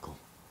to my uncle.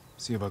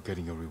 See about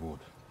getting your reward.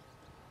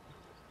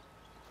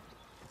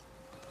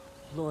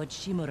 Lord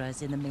Shimura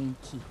is in the main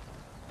keep.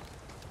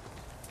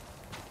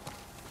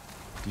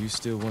 Do you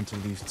still want to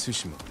leave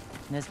Tsushima?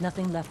 There's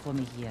nothing left for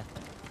me here.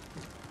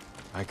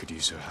 I could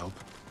use your help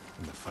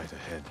in the fight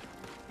ahead.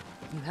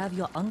 You have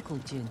your uncle,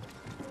 Jin.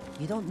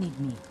 You don't need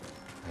me.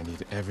 I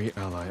need every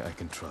ally I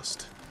can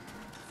trust.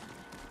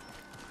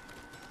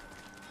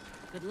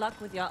 Good luck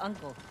with your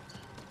uncle.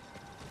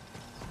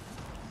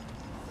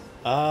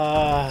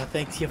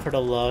 Thanks you for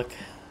the luck.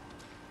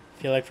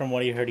 I feel like from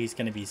what you heard, he's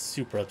gonna be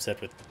super upset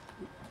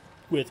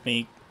with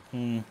me.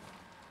 Jin,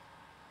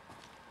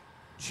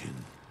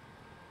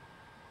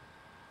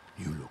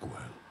 you look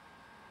well.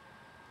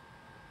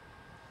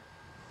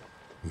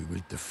 We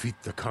will defeat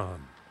the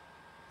Khan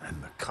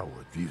and the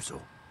coward Ryuzo.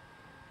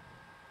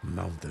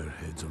 Mount their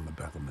heads on the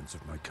battlements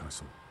of my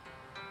castle.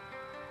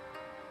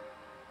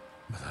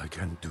 But I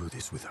can't do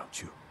this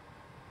without you.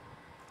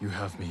 You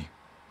have me.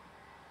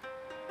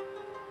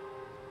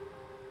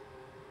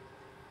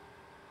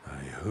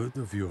 I heard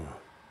of your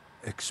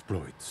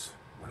exploits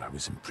when I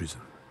was in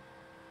prison.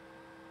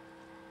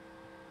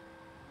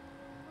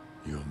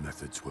 Your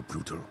methods were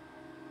brutal,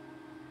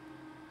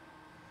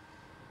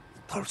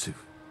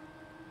 impulsive,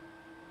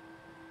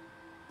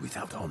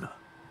 without honor.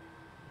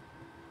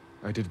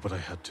 I did what I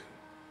had to.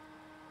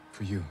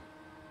 For you.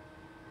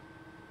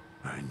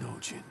 I know,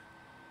 Jin.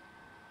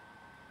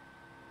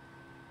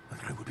 And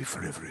I will be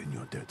forever in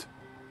your debt.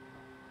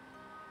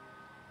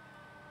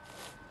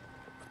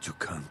 But you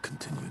can't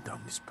continue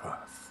down this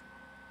path.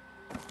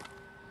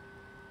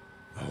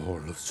 The whole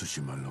of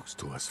Tsushima looks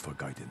to us for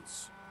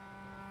guidance.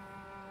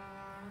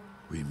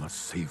 We must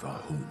save our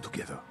home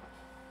together.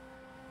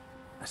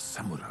 A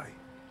samurai.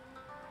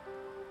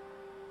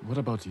 What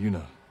about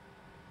Yuna?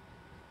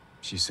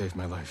 She saved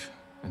my life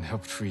and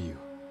helped free you.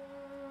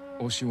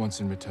 All she wants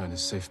in return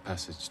is safe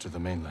passage to the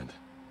mainland.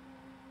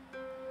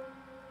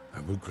 I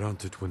will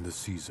grant it when the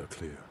seas are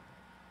clear.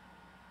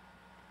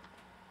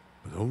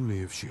 But only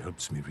if she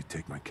helps me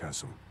retake my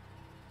castle.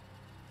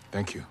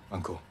 Thank you,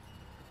 Uncle.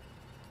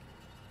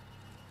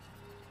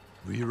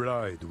 We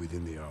ride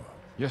within the hour.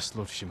 Yes,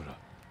 Lord Shimura.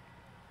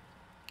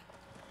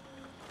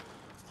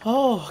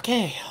 Oh,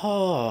 okay.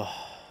 Oh.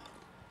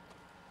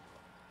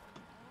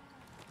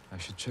 I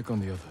should check on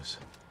the others.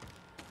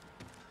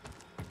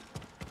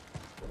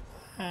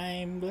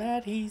 I'm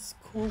glad he's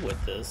cool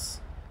with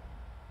this.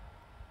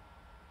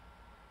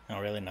 No,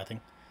 really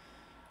nothing.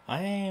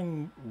 I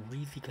am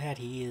really glad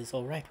he is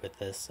alright with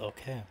this.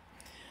 Okay.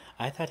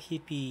 I thought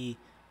he'd be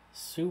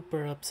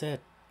super upset,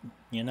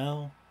 you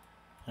know?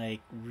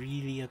 Like,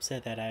 really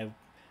upset that I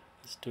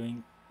was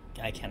doing...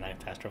 I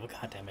cannot fast travel,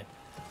 goddammit.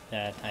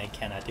 That I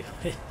cannot do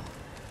it.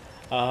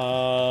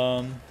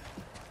 I'm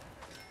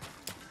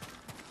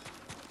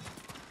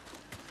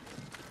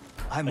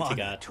what you honored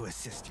got? to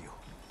assist you.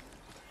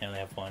 I only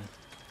have one.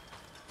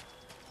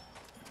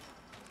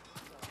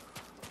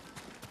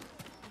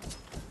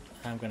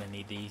 I'm gonna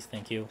need these,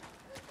 thank you.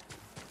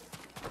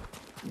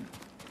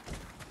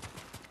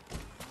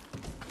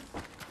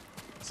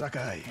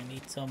 Sakai, I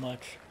need so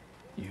much.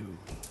 you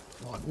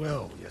fought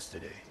well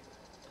yesterday.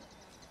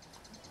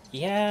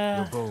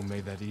 Yeah. Your bow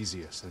made that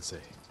easier,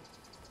 Sensei.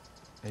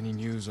 Any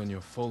news on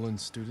your fallen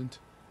student?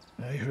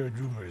 I heard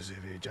rumors of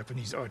a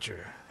Japanese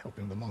archer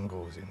helping the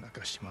Mongols in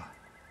Nakashima.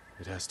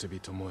 It has to be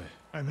Tomoe.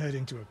 I'm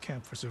heading to a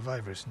camp for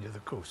survivors near the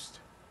coast.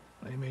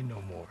 I may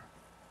know more.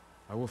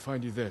 I will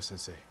find you there,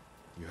 Sensei.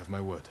 You have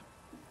my word.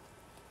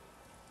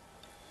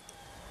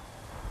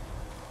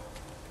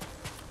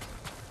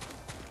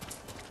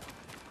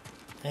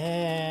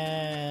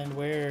 And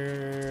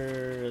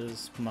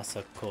where's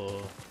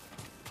Masako?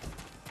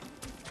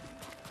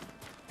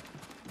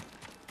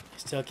 I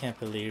still can't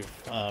believe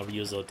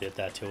Ryuzo did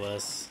that to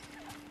us.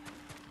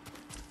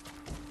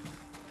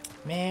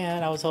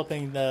 Man, I was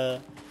hoping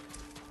the...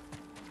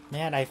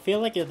 Man, I feel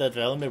like the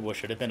development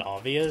should have been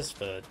obvious,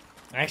 but...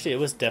 Actually, it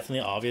was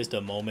definitely obvious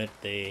the moment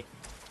we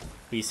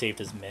saved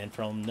his men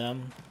from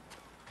them.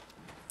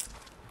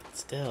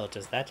 Still,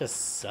 that just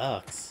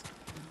sucks.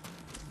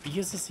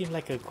 Ryuzo seemed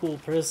like a cool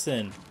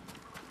person.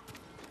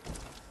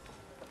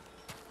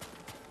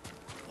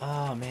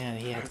 Oh man,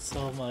 he had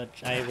so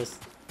much. I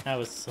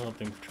was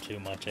hoping for too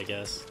much, I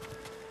guess.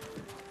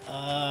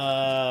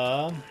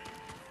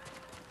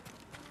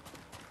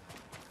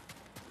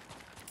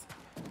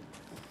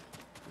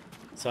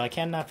 So I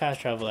cannot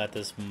fast travel at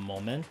this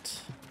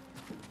moment.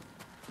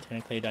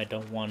 Technically, I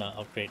don't want to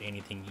upgrade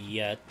anything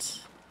yet.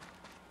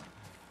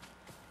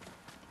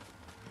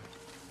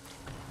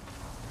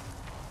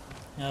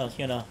 Oh,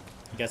 you know,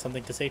 you got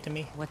something to say to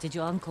me? What did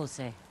your uncle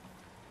say?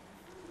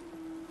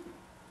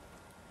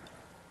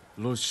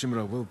 Lord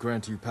Shimura will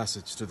grant you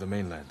passage to the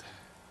mainland,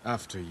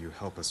 after you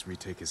help us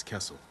retake his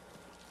castle.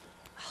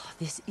 Oh,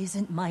 this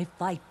isn't my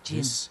fight, Jin.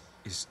 This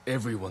is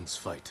everyone's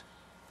fight.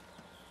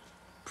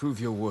 Prove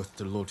your worth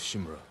to Lord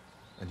Shimura,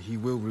 and he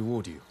will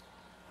reward you.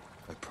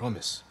 I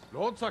promise.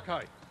 Lord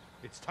Sakai,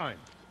 it's time.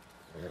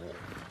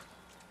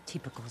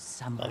 Typical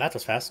samurai. Oh, that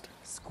was fast.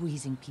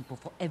 Squeezing people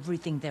for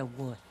everything they're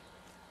worth.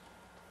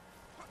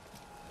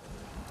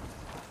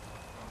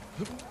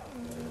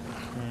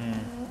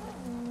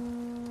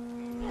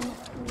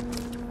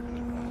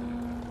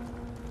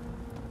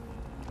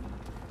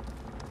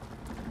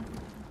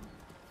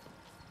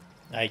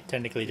 I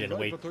technically didn't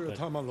wait.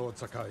 But... Lord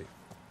Sakai.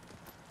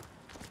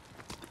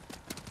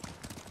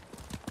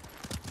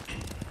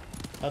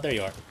 Oh, there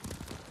you are.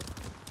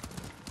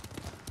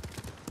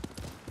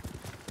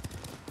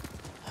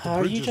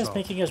 Are you just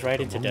making us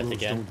ride into death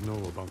again? Don't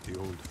know about the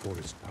old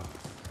forest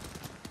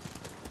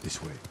path.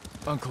 This way.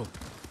 Uncle,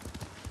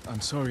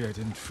 I'm sorry I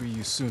didn't free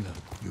you sooner.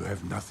 You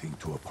have nothing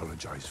to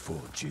apologize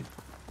for, Jin.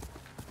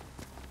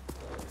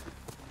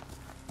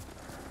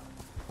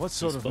 What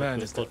sort of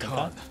man is the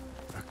Khan?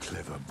 A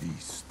clever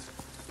beast,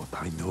 but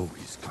I know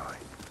his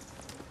kind.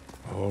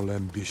 All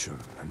ambition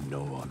and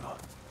no honor.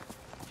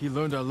 He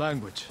learned our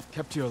language,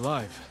 kept you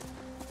alive.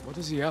 What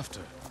is he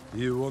after?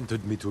 He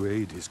wanted me to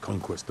aid his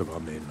conquest of our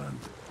mainland.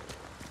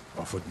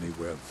 Offered me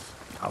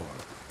wealth, power,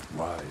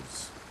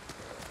 wives.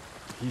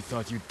 He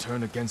thought you'd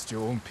turn against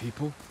your own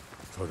people?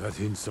 For that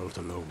insult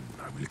alone,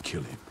 I will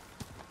kill him.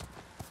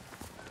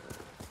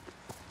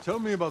 Tell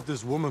me about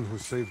this woman who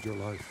saved your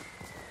life.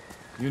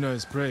 Yuna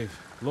is brave,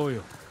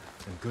 loyal,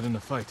 and good in a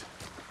fight.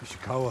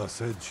 Ishikawa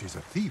said she's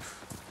a thief.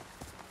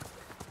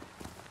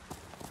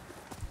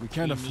 We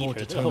can't afford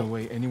to turn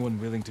away anyone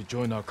willing to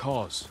join our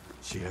cause.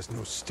 She has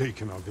no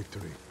stake in our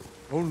victory,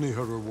 only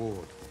her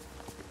reward.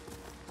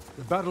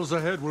 The battles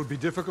ahead will be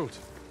difficult.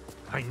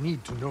 I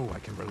need to know I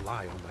can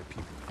rely on my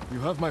people. You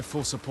have my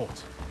full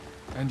support,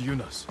 and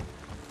Yuna's.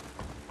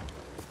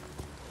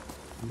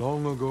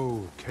 Long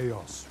ago,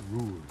 chaos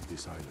ruled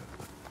this island.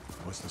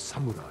 It was the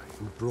samurai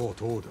who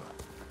brought order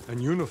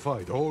and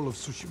unified all of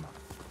Tsushima.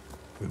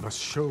 We must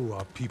show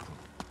our people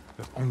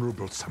that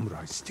honorable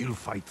samurai still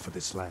fight for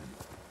this land.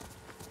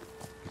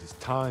 It is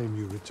time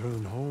you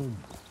return home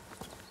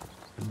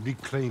and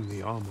reclaim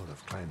the armor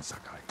of Clan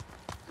Sakai.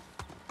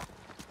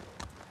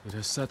 It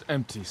has sat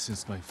empty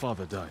since my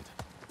father died.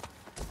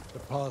 The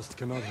past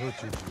cannot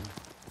hurt you, Jin.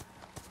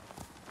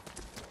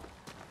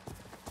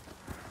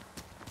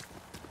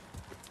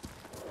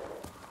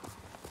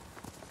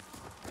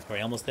 Are we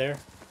almost there?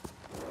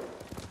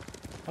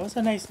 That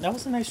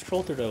was a nice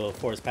stroll through the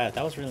forest path.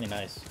 That was really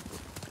nice.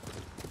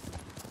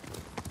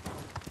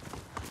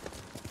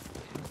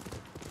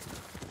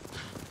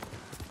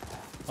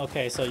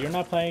 Okay, so you're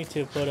not planning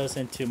to put us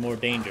into more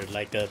danger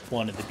like the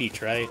one at the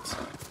beach, right?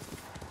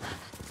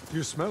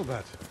 You smell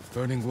that?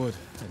 Burning wood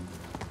and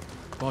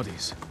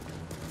bodies.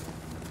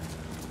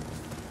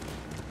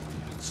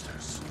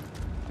 Monsters.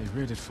 They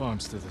raided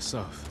farms to the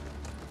south,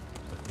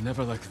 but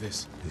never like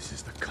this. This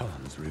is the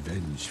Khan's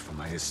revenge for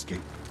my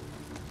escape.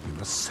 We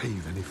must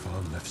save any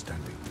farm left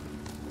standing.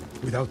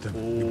 Without them,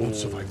 we won't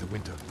survive the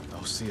winter.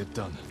 I'll see it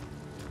done.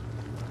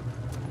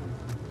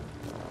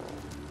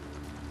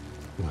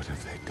 What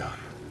have they done?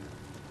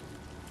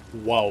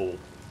 Whoa.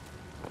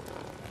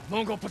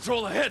 Mongol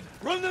patrol ahead!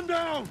 Run them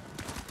down!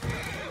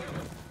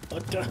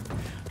 What the?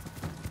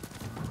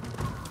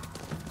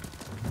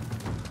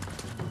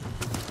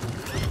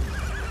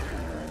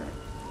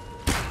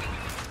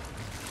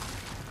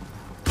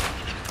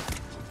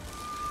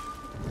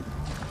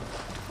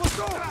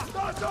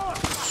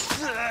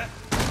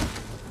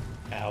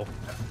 Ow.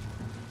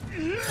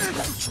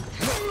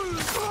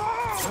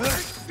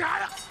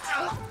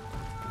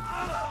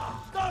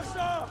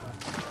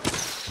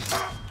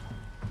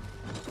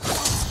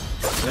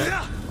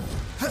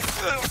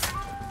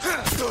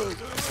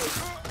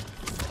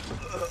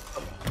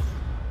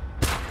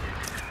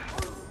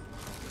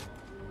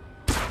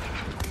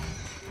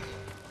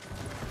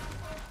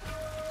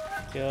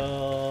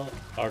 Kill.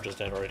 Archer's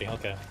dead already.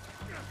 Okay.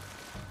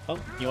 Oh,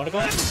 you want to go?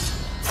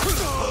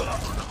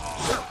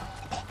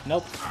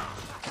 Nope.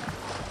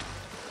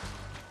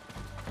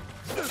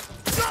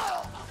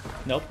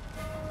 Nope.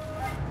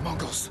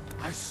 Mongols!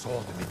 I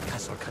saw them in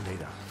Castle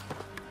Kaneda.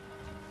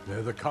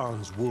 They're the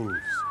Khan's wolves,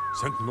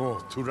 sent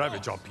north to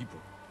ravage our people.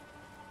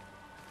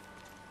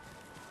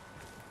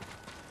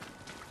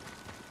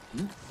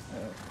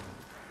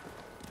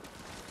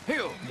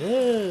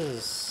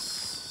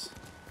 This.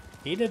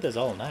 He did this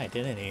all night,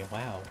 didn't he?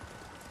 Wow.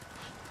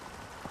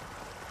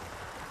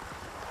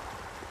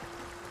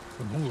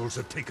 The Mongols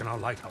have taken our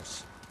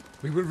lighthouse.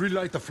 We will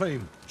relight the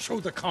flame, show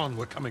the Khan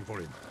we're coming for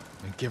him.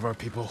 And give our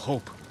people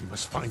hope. We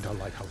must find our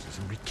lighthouses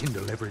and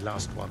rekindle every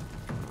last one.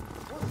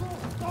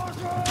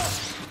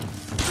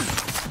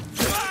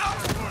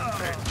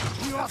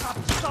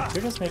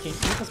 You're just making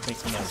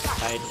us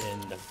hide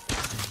in the.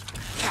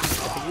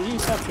 Okay, you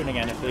stop shooting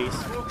at it, please.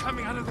 We're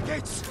coming out of the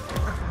gates!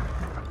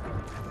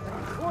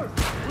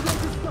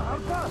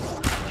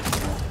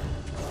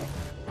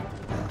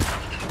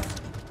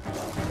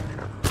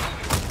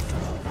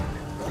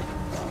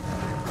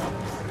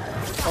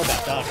 Oh,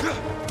 that dog.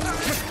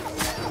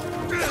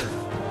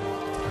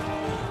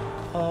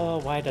 Oh,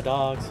 why the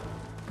dogs?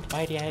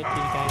 Why do you guys?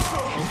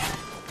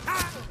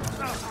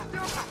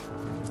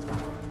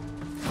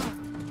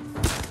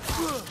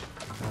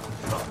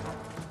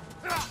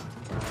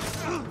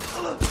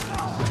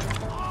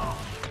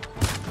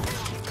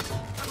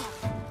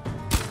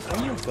 Where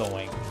are you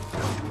going?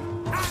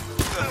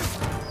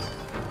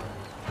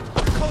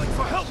 Calling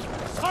for help!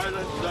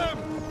 Silence them!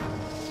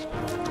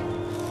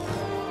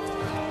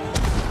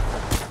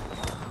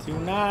 Do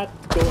not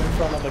go in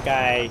front of a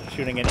guy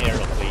shooting an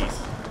arrow, please.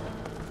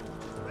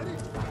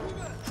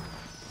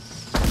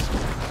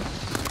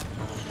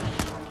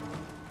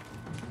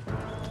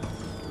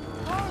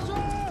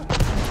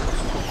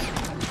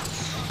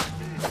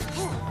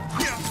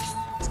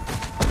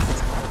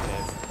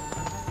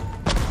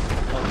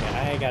 Okay,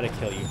 I gotta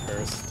kill you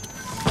first.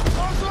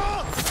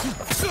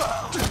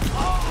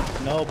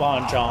 No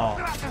Bonjon.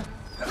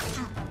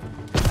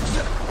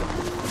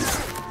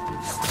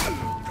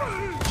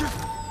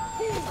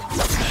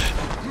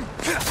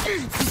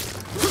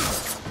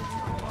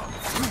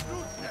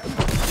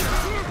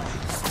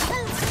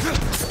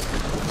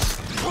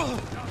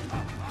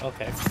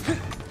 Okay.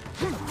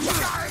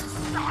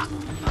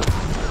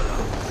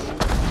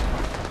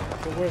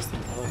 So where's the...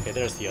 Okay,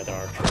 there's the other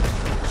archer.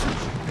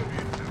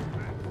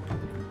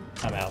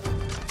 I'm out.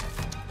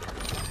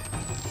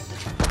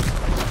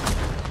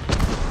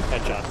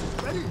 Headshot.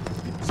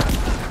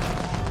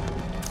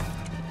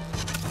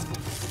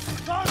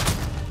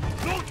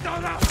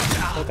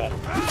 Okay.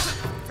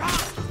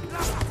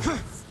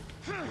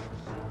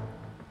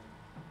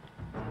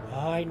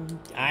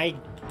 I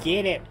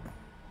get it.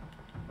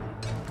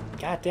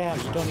 Goddamn,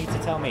 you don't need to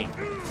tell me.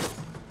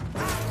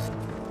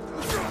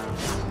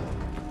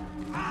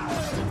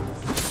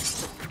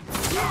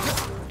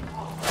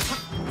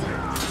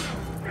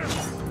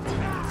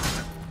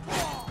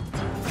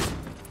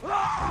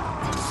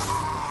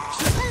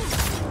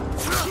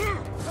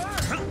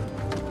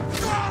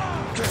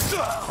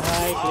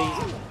 Hi,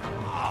 please.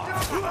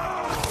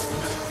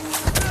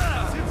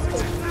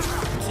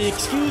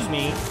 Excuse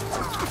me.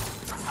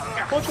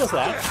 What was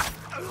that?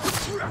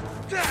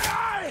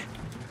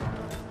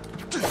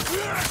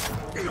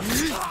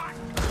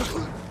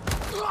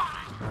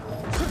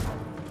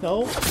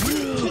 No,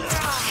 you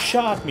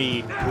shot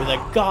me with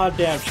a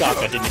goddamn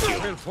shotgun, didn't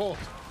you?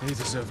 He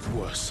deserved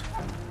worse.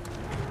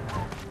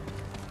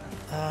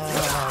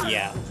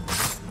 Yeah.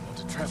 Want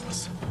to trap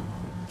us?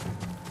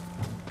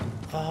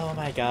 Oh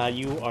my god,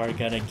 you are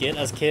gonna get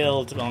us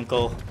killed,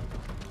 Uncle.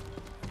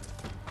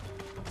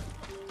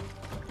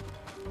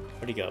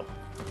 Where'd he go?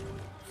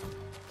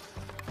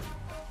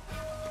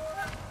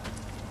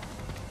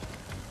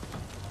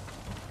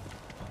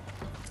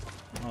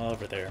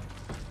 Over there.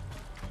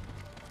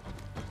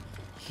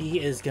 He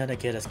is gonna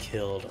get us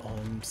killed. Oh,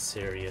 I'm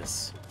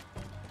serious.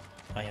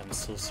 I am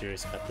so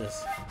serious about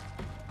this.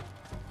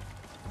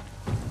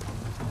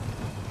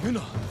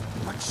 Yuna!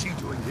 What's she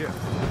doing here?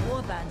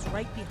 War bands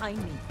right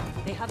behind me.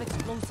 They have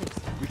explosives.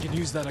 We can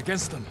use that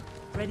against them.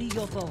 Ready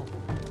your bow.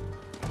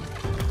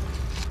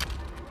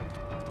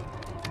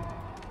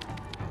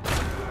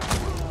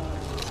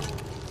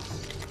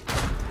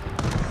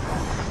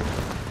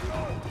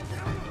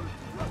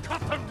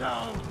 Cut them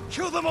down!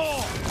 Kill them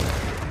all!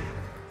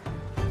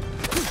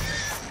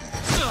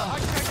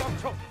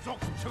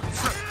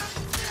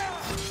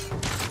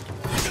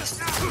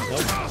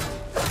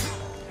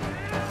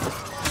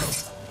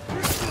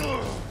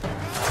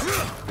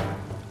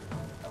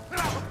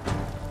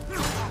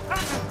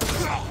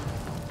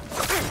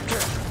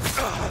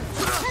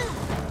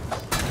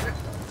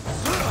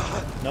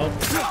 Nope.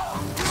 Nope.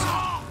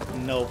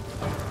 Nope.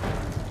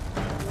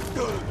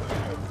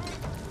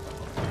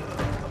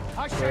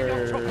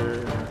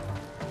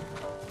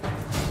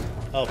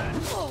 Oh.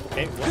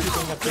 Okay, what are you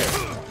doing up there?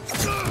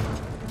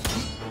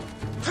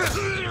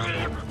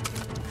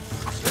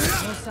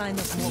 No sign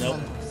of more Nope.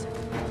 Mongols.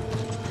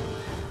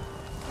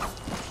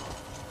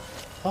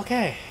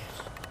 Okay.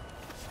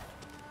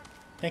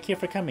 Thank you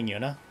for coming,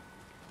 Yuna.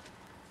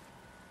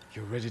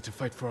 You're ready to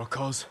fight for our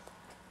cause?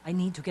 I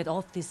need to get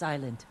off this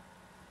island.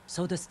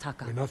 So does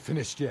Taka. We're not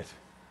finished yet.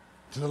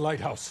 To the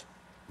lighthouse.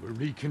 We'll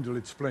rekindle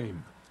its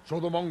flame. Show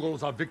the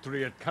Mongols our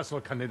victory at Castle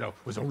Kaneda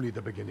was only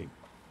the beginning.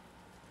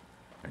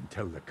 And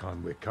tell the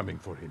Khan we're coming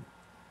for him.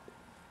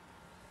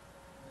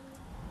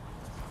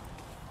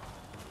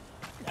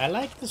 I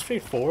like the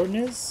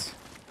straightforwardness,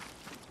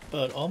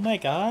 but oh my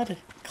god,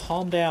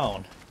 calm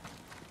down.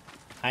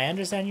 I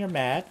understand you're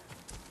mad.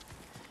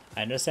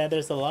 I understand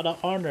there's a lot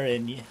of honor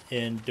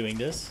in doing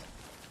this,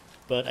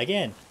 but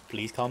again,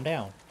 please calm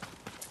down.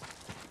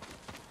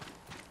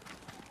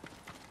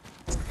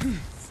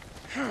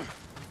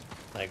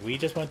 Like, we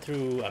just went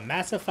through a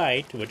massive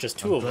fight with just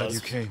two of Glad us. you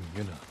came,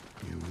 Yuna.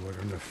 You were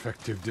an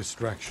effective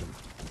distraction.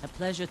 A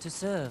pleasure to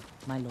serve,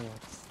 my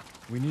lords.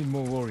 We need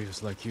more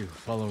warriors like you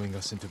following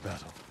us into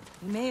battle.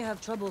 We may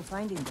have trouble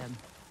finding them.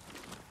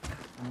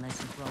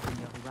 Unless you broaden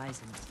your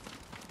horizons.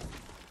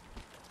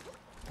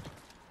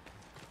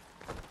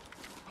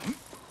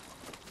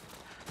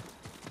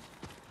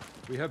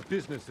 We have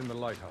business in the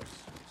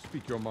lighthouse.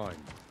 Speak your mind,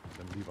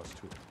 then leave us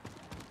to it.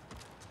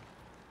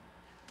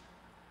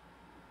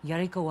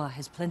 Yarikawa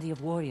has plenty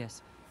of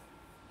warriors,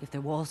 if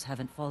their walls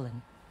haven't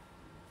fallen.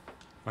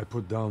 I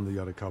put down the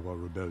Yarikawa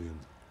rebellion.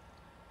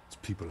 Its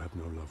people have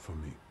no love for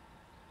me.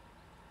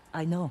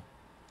 I know.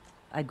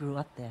 I grew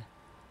up there.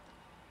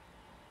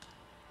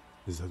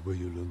 Is that where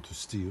you learned to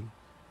steal?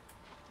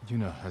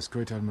 Yuna has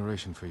great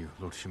admiration for you,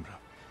 Lord Shimura.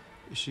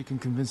 She can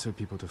convince her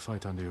people to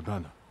fight under your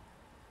banner.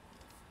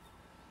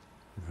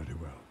 Very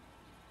well.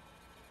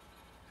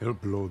 Help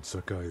Lord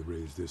Sakai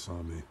raise this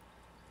army,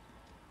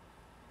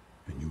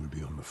 and you will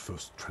be on the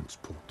first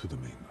transport to the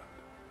mainland.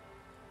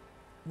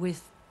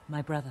 With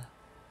my brother.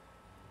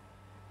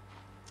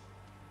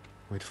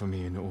 Wait for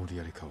me in Old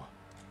Yarikawa.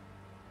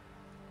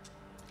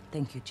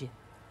 Thank you, Jin.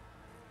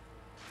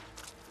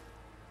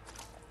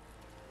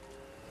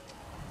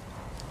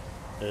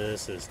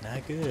 This is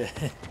not good.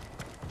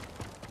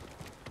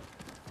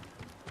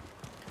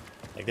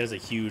 Like, there's a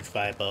huge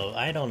vibe of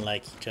I don't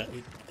like each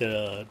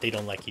other. They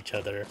don't like each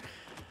other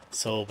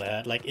so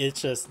bad. Like,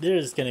 it's just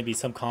there's gonna be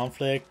some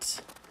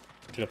conflict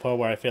to the point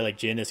where I feel like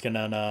Jin is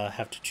gonna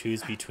have to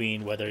choose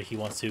between whether he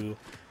wants to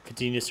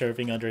continue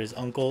serving under his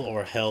uncle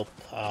or help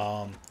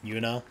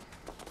Yuna.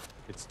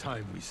 It's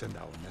time we send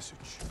our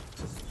message.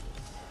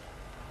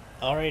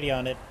 Already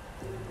on it.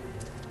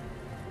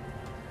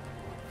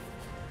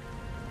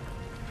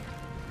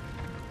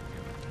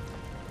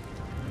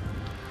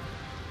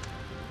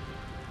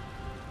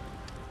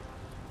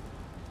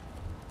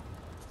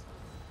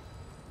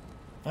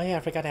 Oh yeah, I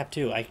forgot I have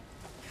two.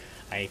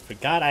 I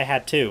forgot I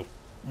had two.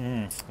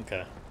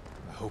 Okay.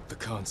 I hope the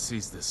Khan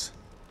sees this.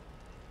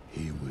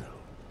 He will.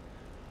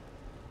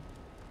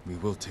 We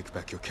will take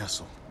back your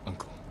castle,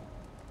 Uncle.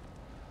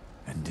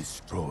 And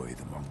destroy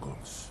the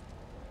Mongols.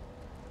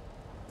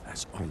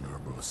 As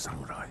honorable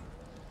samurai.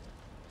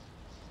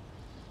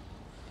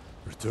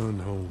 Return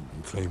home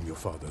and claim your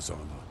father's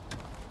honor.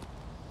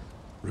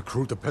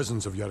 Recruit the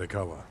peasants of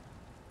Yarikawa.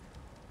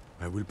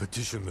 I will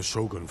petition the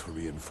Shogun for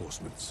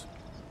reinforcements.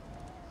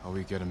 How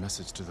we get a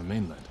message to the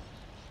mainland?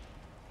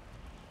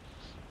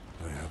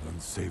 I have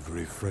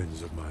unsavory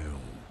friends of my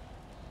own.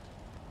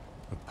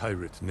 A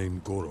pirate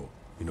named Goro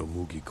in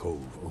Omugi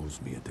Cove owes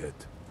me a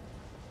debt.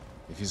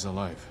 If he's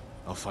alive,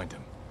 I'll find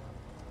him.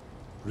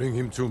 Bring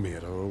him to me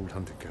at our old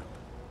hunting camp.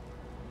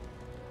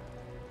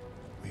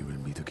 We will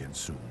meet again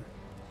soon.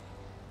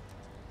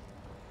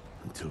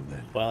 Until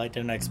then, Well, I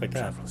didn't expect that.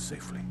 travel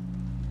safely.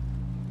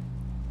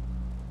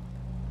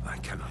 I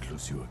cannot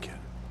lose you again.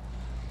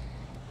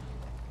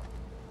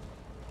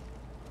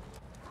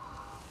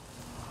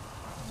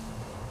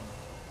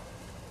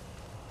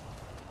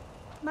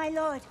 My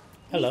lord,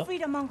 Hello. we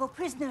freed a Mongol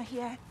prisoner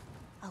here.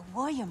 A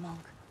warrior monk.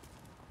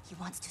 He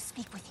wants to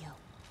speak with you.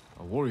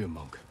 A warrior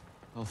monk.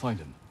 I'll find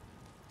him.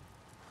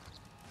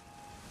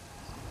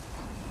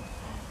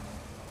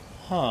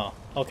 Huh.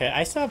 Okay,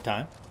 I still have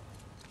time.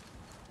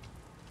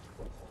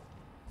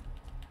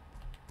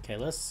 Okay,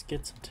 let's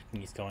get some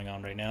techniques going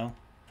on right now.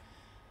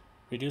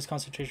 Reduce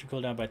concentration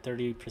cooldown by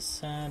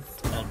 30%.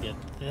 I'll get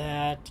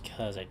that,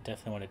 because I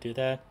definitely want to do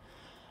that.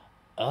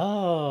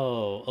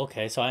 Oh,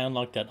 okay, so I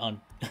unlocked that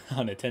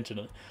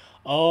unintentionally.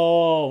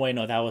 Oh, wait,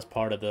 no, that was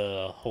part of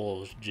the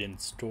whole Jin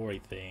story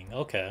thing.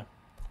 Okay.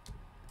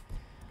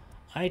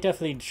 I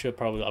definitely should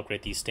probably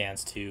upgrade these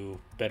stands to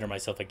better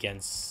myself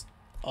against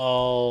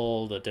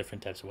all the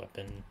different types of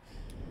weapons.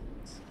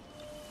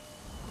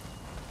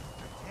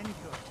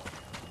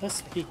 Let's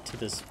speak to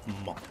this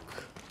monk.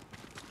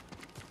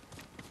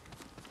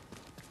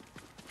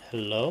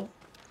 Hello?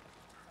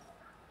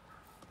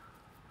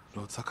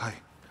 Lord Sakai,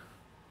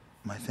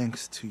 my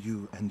thanks to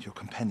you and your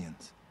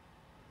companions.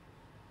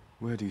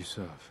 Where do you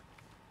serve?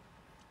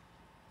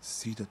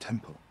 Cedar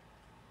Temple.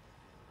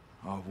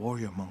 Our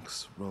warrior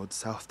monks rode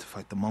south to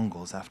fight the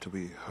Mongols after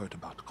we heard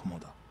about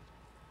Komoda.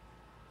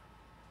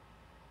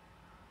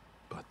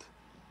 But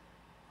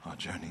our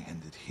journey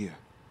ended here.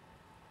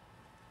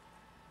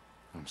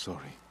 I'm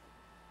sorry.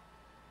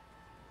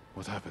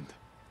 What happened?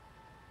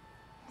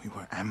 We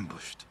were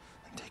ambushed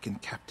and taken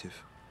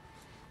captive.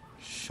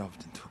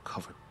 Shoved into a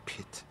covered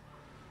pit.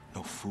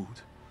 No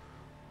food.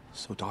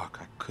 So dark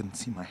I couldn't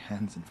see my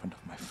hands in front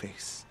of my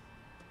face.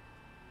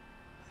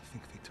 I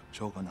think they took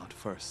Jogon out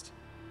first.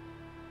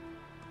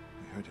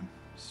 We heard him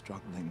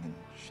struggling and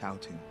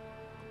shouting.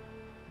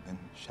 Then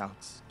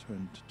shouts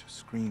turned to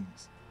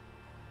screams.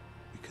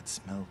 We could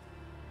smell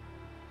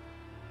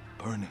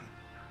burning.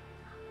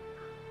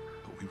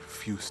 But we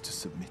refused to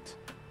submit.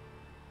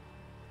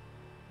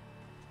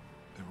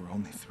 There were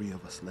only 3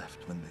 of us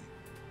left when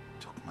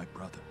they took my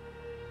brother,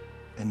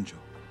 Enjo.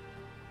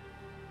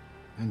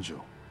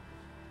 Enjo?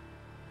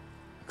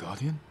 The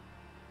Guardian?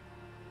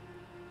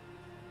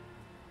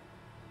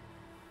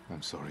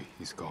 I'm sorry,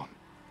 he's gone.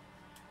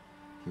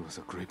 He was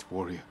a great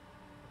warrior.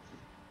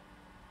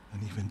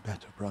 An even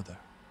better brother.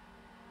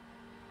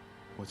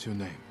 What's your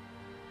name?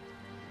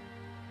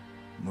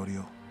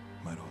 Norio,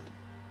 my lord.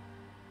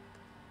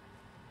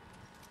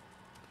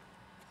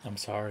 I'm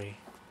sorry.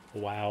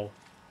 Wow.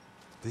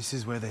 This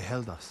is where they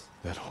held us.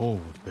 That hole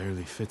would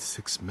barely fit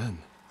 6 men.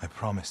 I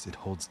promised it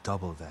holds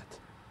double that.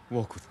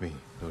 Walk with me,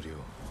 Norio.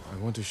 I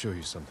want to show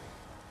you something.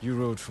 You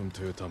rode from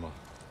Toyotama.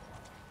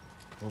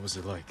 What was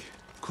it like?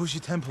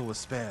 Kushi Temple was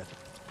spared,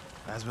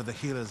 as were the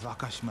healers of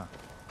Akashima.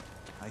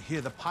 I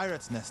hear the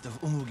pirate's nest of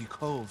Umugi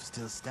Cove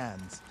still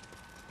stands.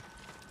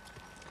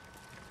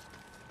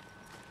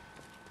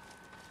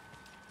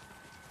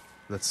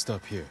 Let's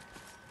stop here.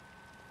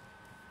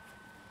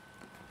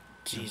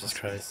 Jesus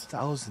Christ.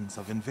 Thousands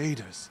of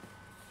invaders.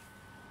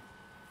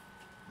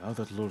 Now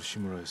that Lord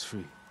Shimura is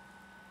free,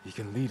 he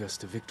can lead us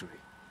to victory.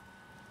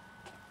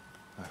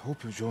 I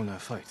hope you join our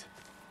fight.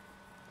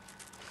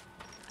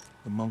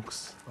 The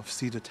monks of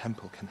Cedar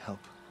Temple can help.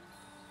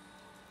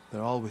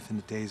 They're all within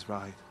a day's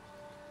ride.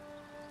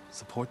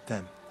 Support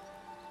them,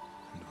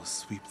 and we'll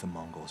sweep the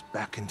Mongols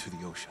back into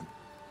the ocean.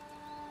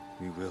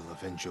 We will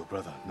avenge your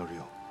brother,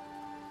 Norio.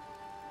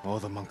 All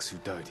the monks who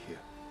died here.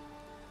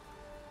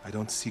 I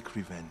don't seek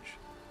revenge,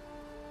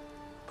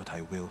 but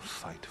I will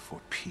fight for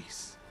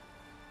peace.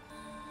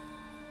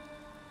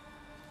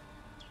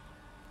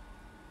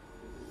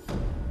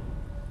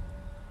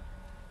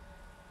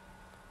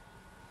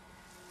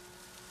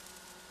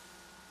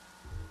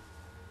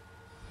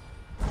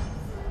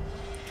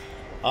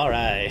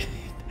 Alright.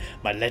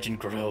 My legend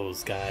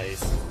grows,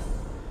 guys.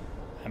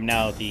 I'm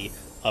now the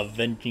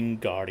Avenging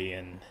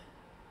Guardian.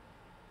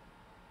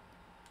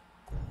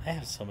 I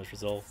have so much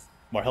resolve.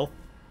 More health.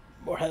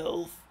 More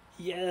health.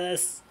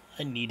 Yes.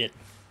 I need it.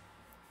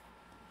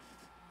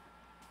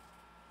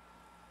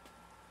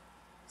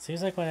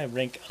 Seems like when I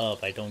rank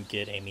up, I don't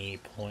get any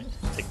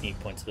technique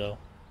points though.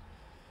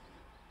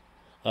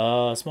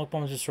 Smoke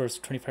bombs restores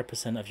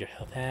 25% of your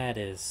health.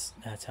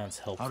 That sounds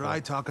helpful. I'll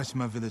ride to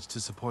Akashima village to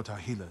support our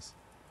healers.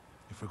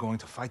 If we're going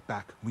to fight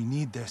back, we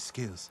need their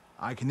skills.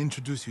 I can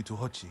introduce you to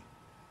Hochi.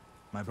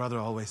 My brother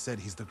always said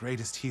he's the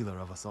greatest healer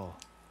of us all.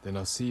 Then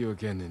I'll see you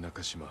again in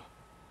Akashima.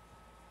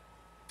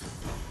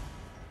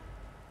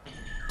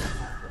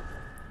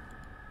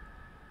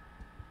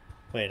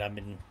 Wait, I'm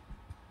in...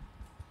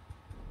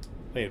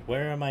 Wait,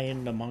 where am I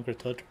in the manga?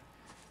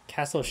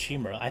 Castle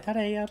Shimura. I thought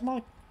I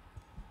unlocked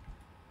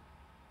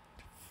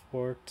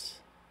Fort.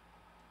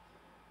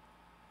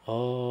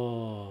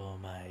 Oh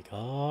my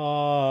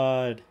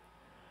god.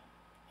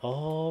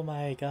 Oh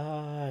my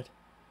god.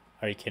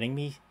 Are you kidding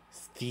me?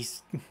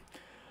 These.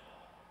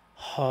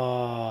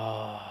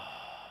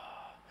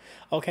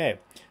 Okay,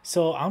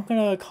 so I'm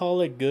gonna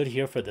call it good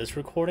here for this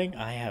recording.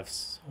 I have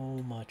so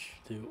much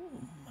to do.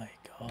 Oh my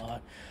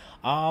god.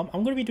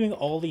 I'm gonna be doing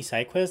all these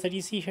side quests that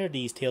you see here.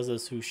 These Tales of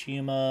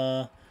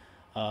Tsushima.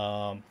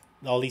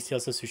 All these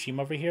Tales of Tsushima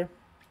over here.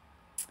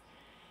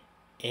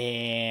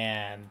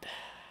 And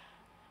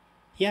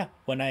yeah,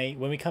 when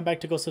we come back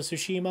to Ghost of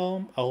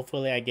Tsushima,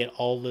 hopefully I get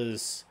all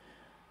this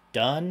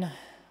done.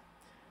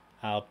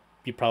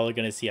 You're probably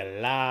gonna see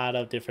a lot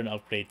of different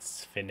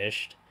upgrades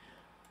finished.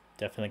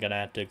 Definitely gonna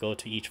have to go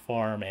to each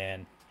farm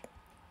and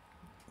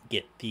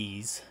get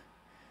these,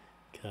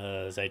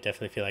 because I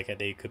definitely feel like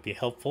they could be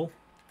helpful.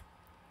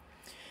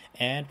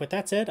 And with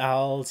that said,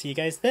 I'll see you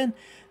guys then.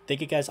 Thank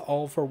you guys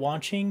all for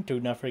watching. Do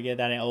not forget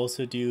that I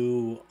also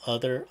do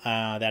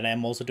that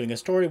I'm also doing a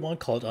story one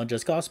called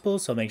Unjust Gospel,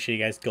 so make sure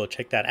you guys go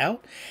check that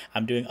out.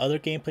 I'm doing other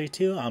gameplay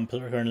too.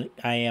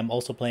 I am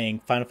also playing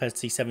Final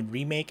Fantasy VII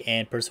Remake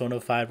and Persona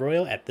 5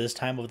 Royal at this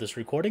time of this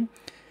recording.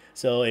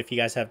 So if you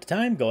guys have the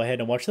time, go ahead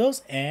and watch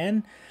those,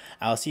 and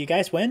I'll see you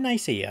guys when I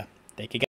see ya. Thank you guys.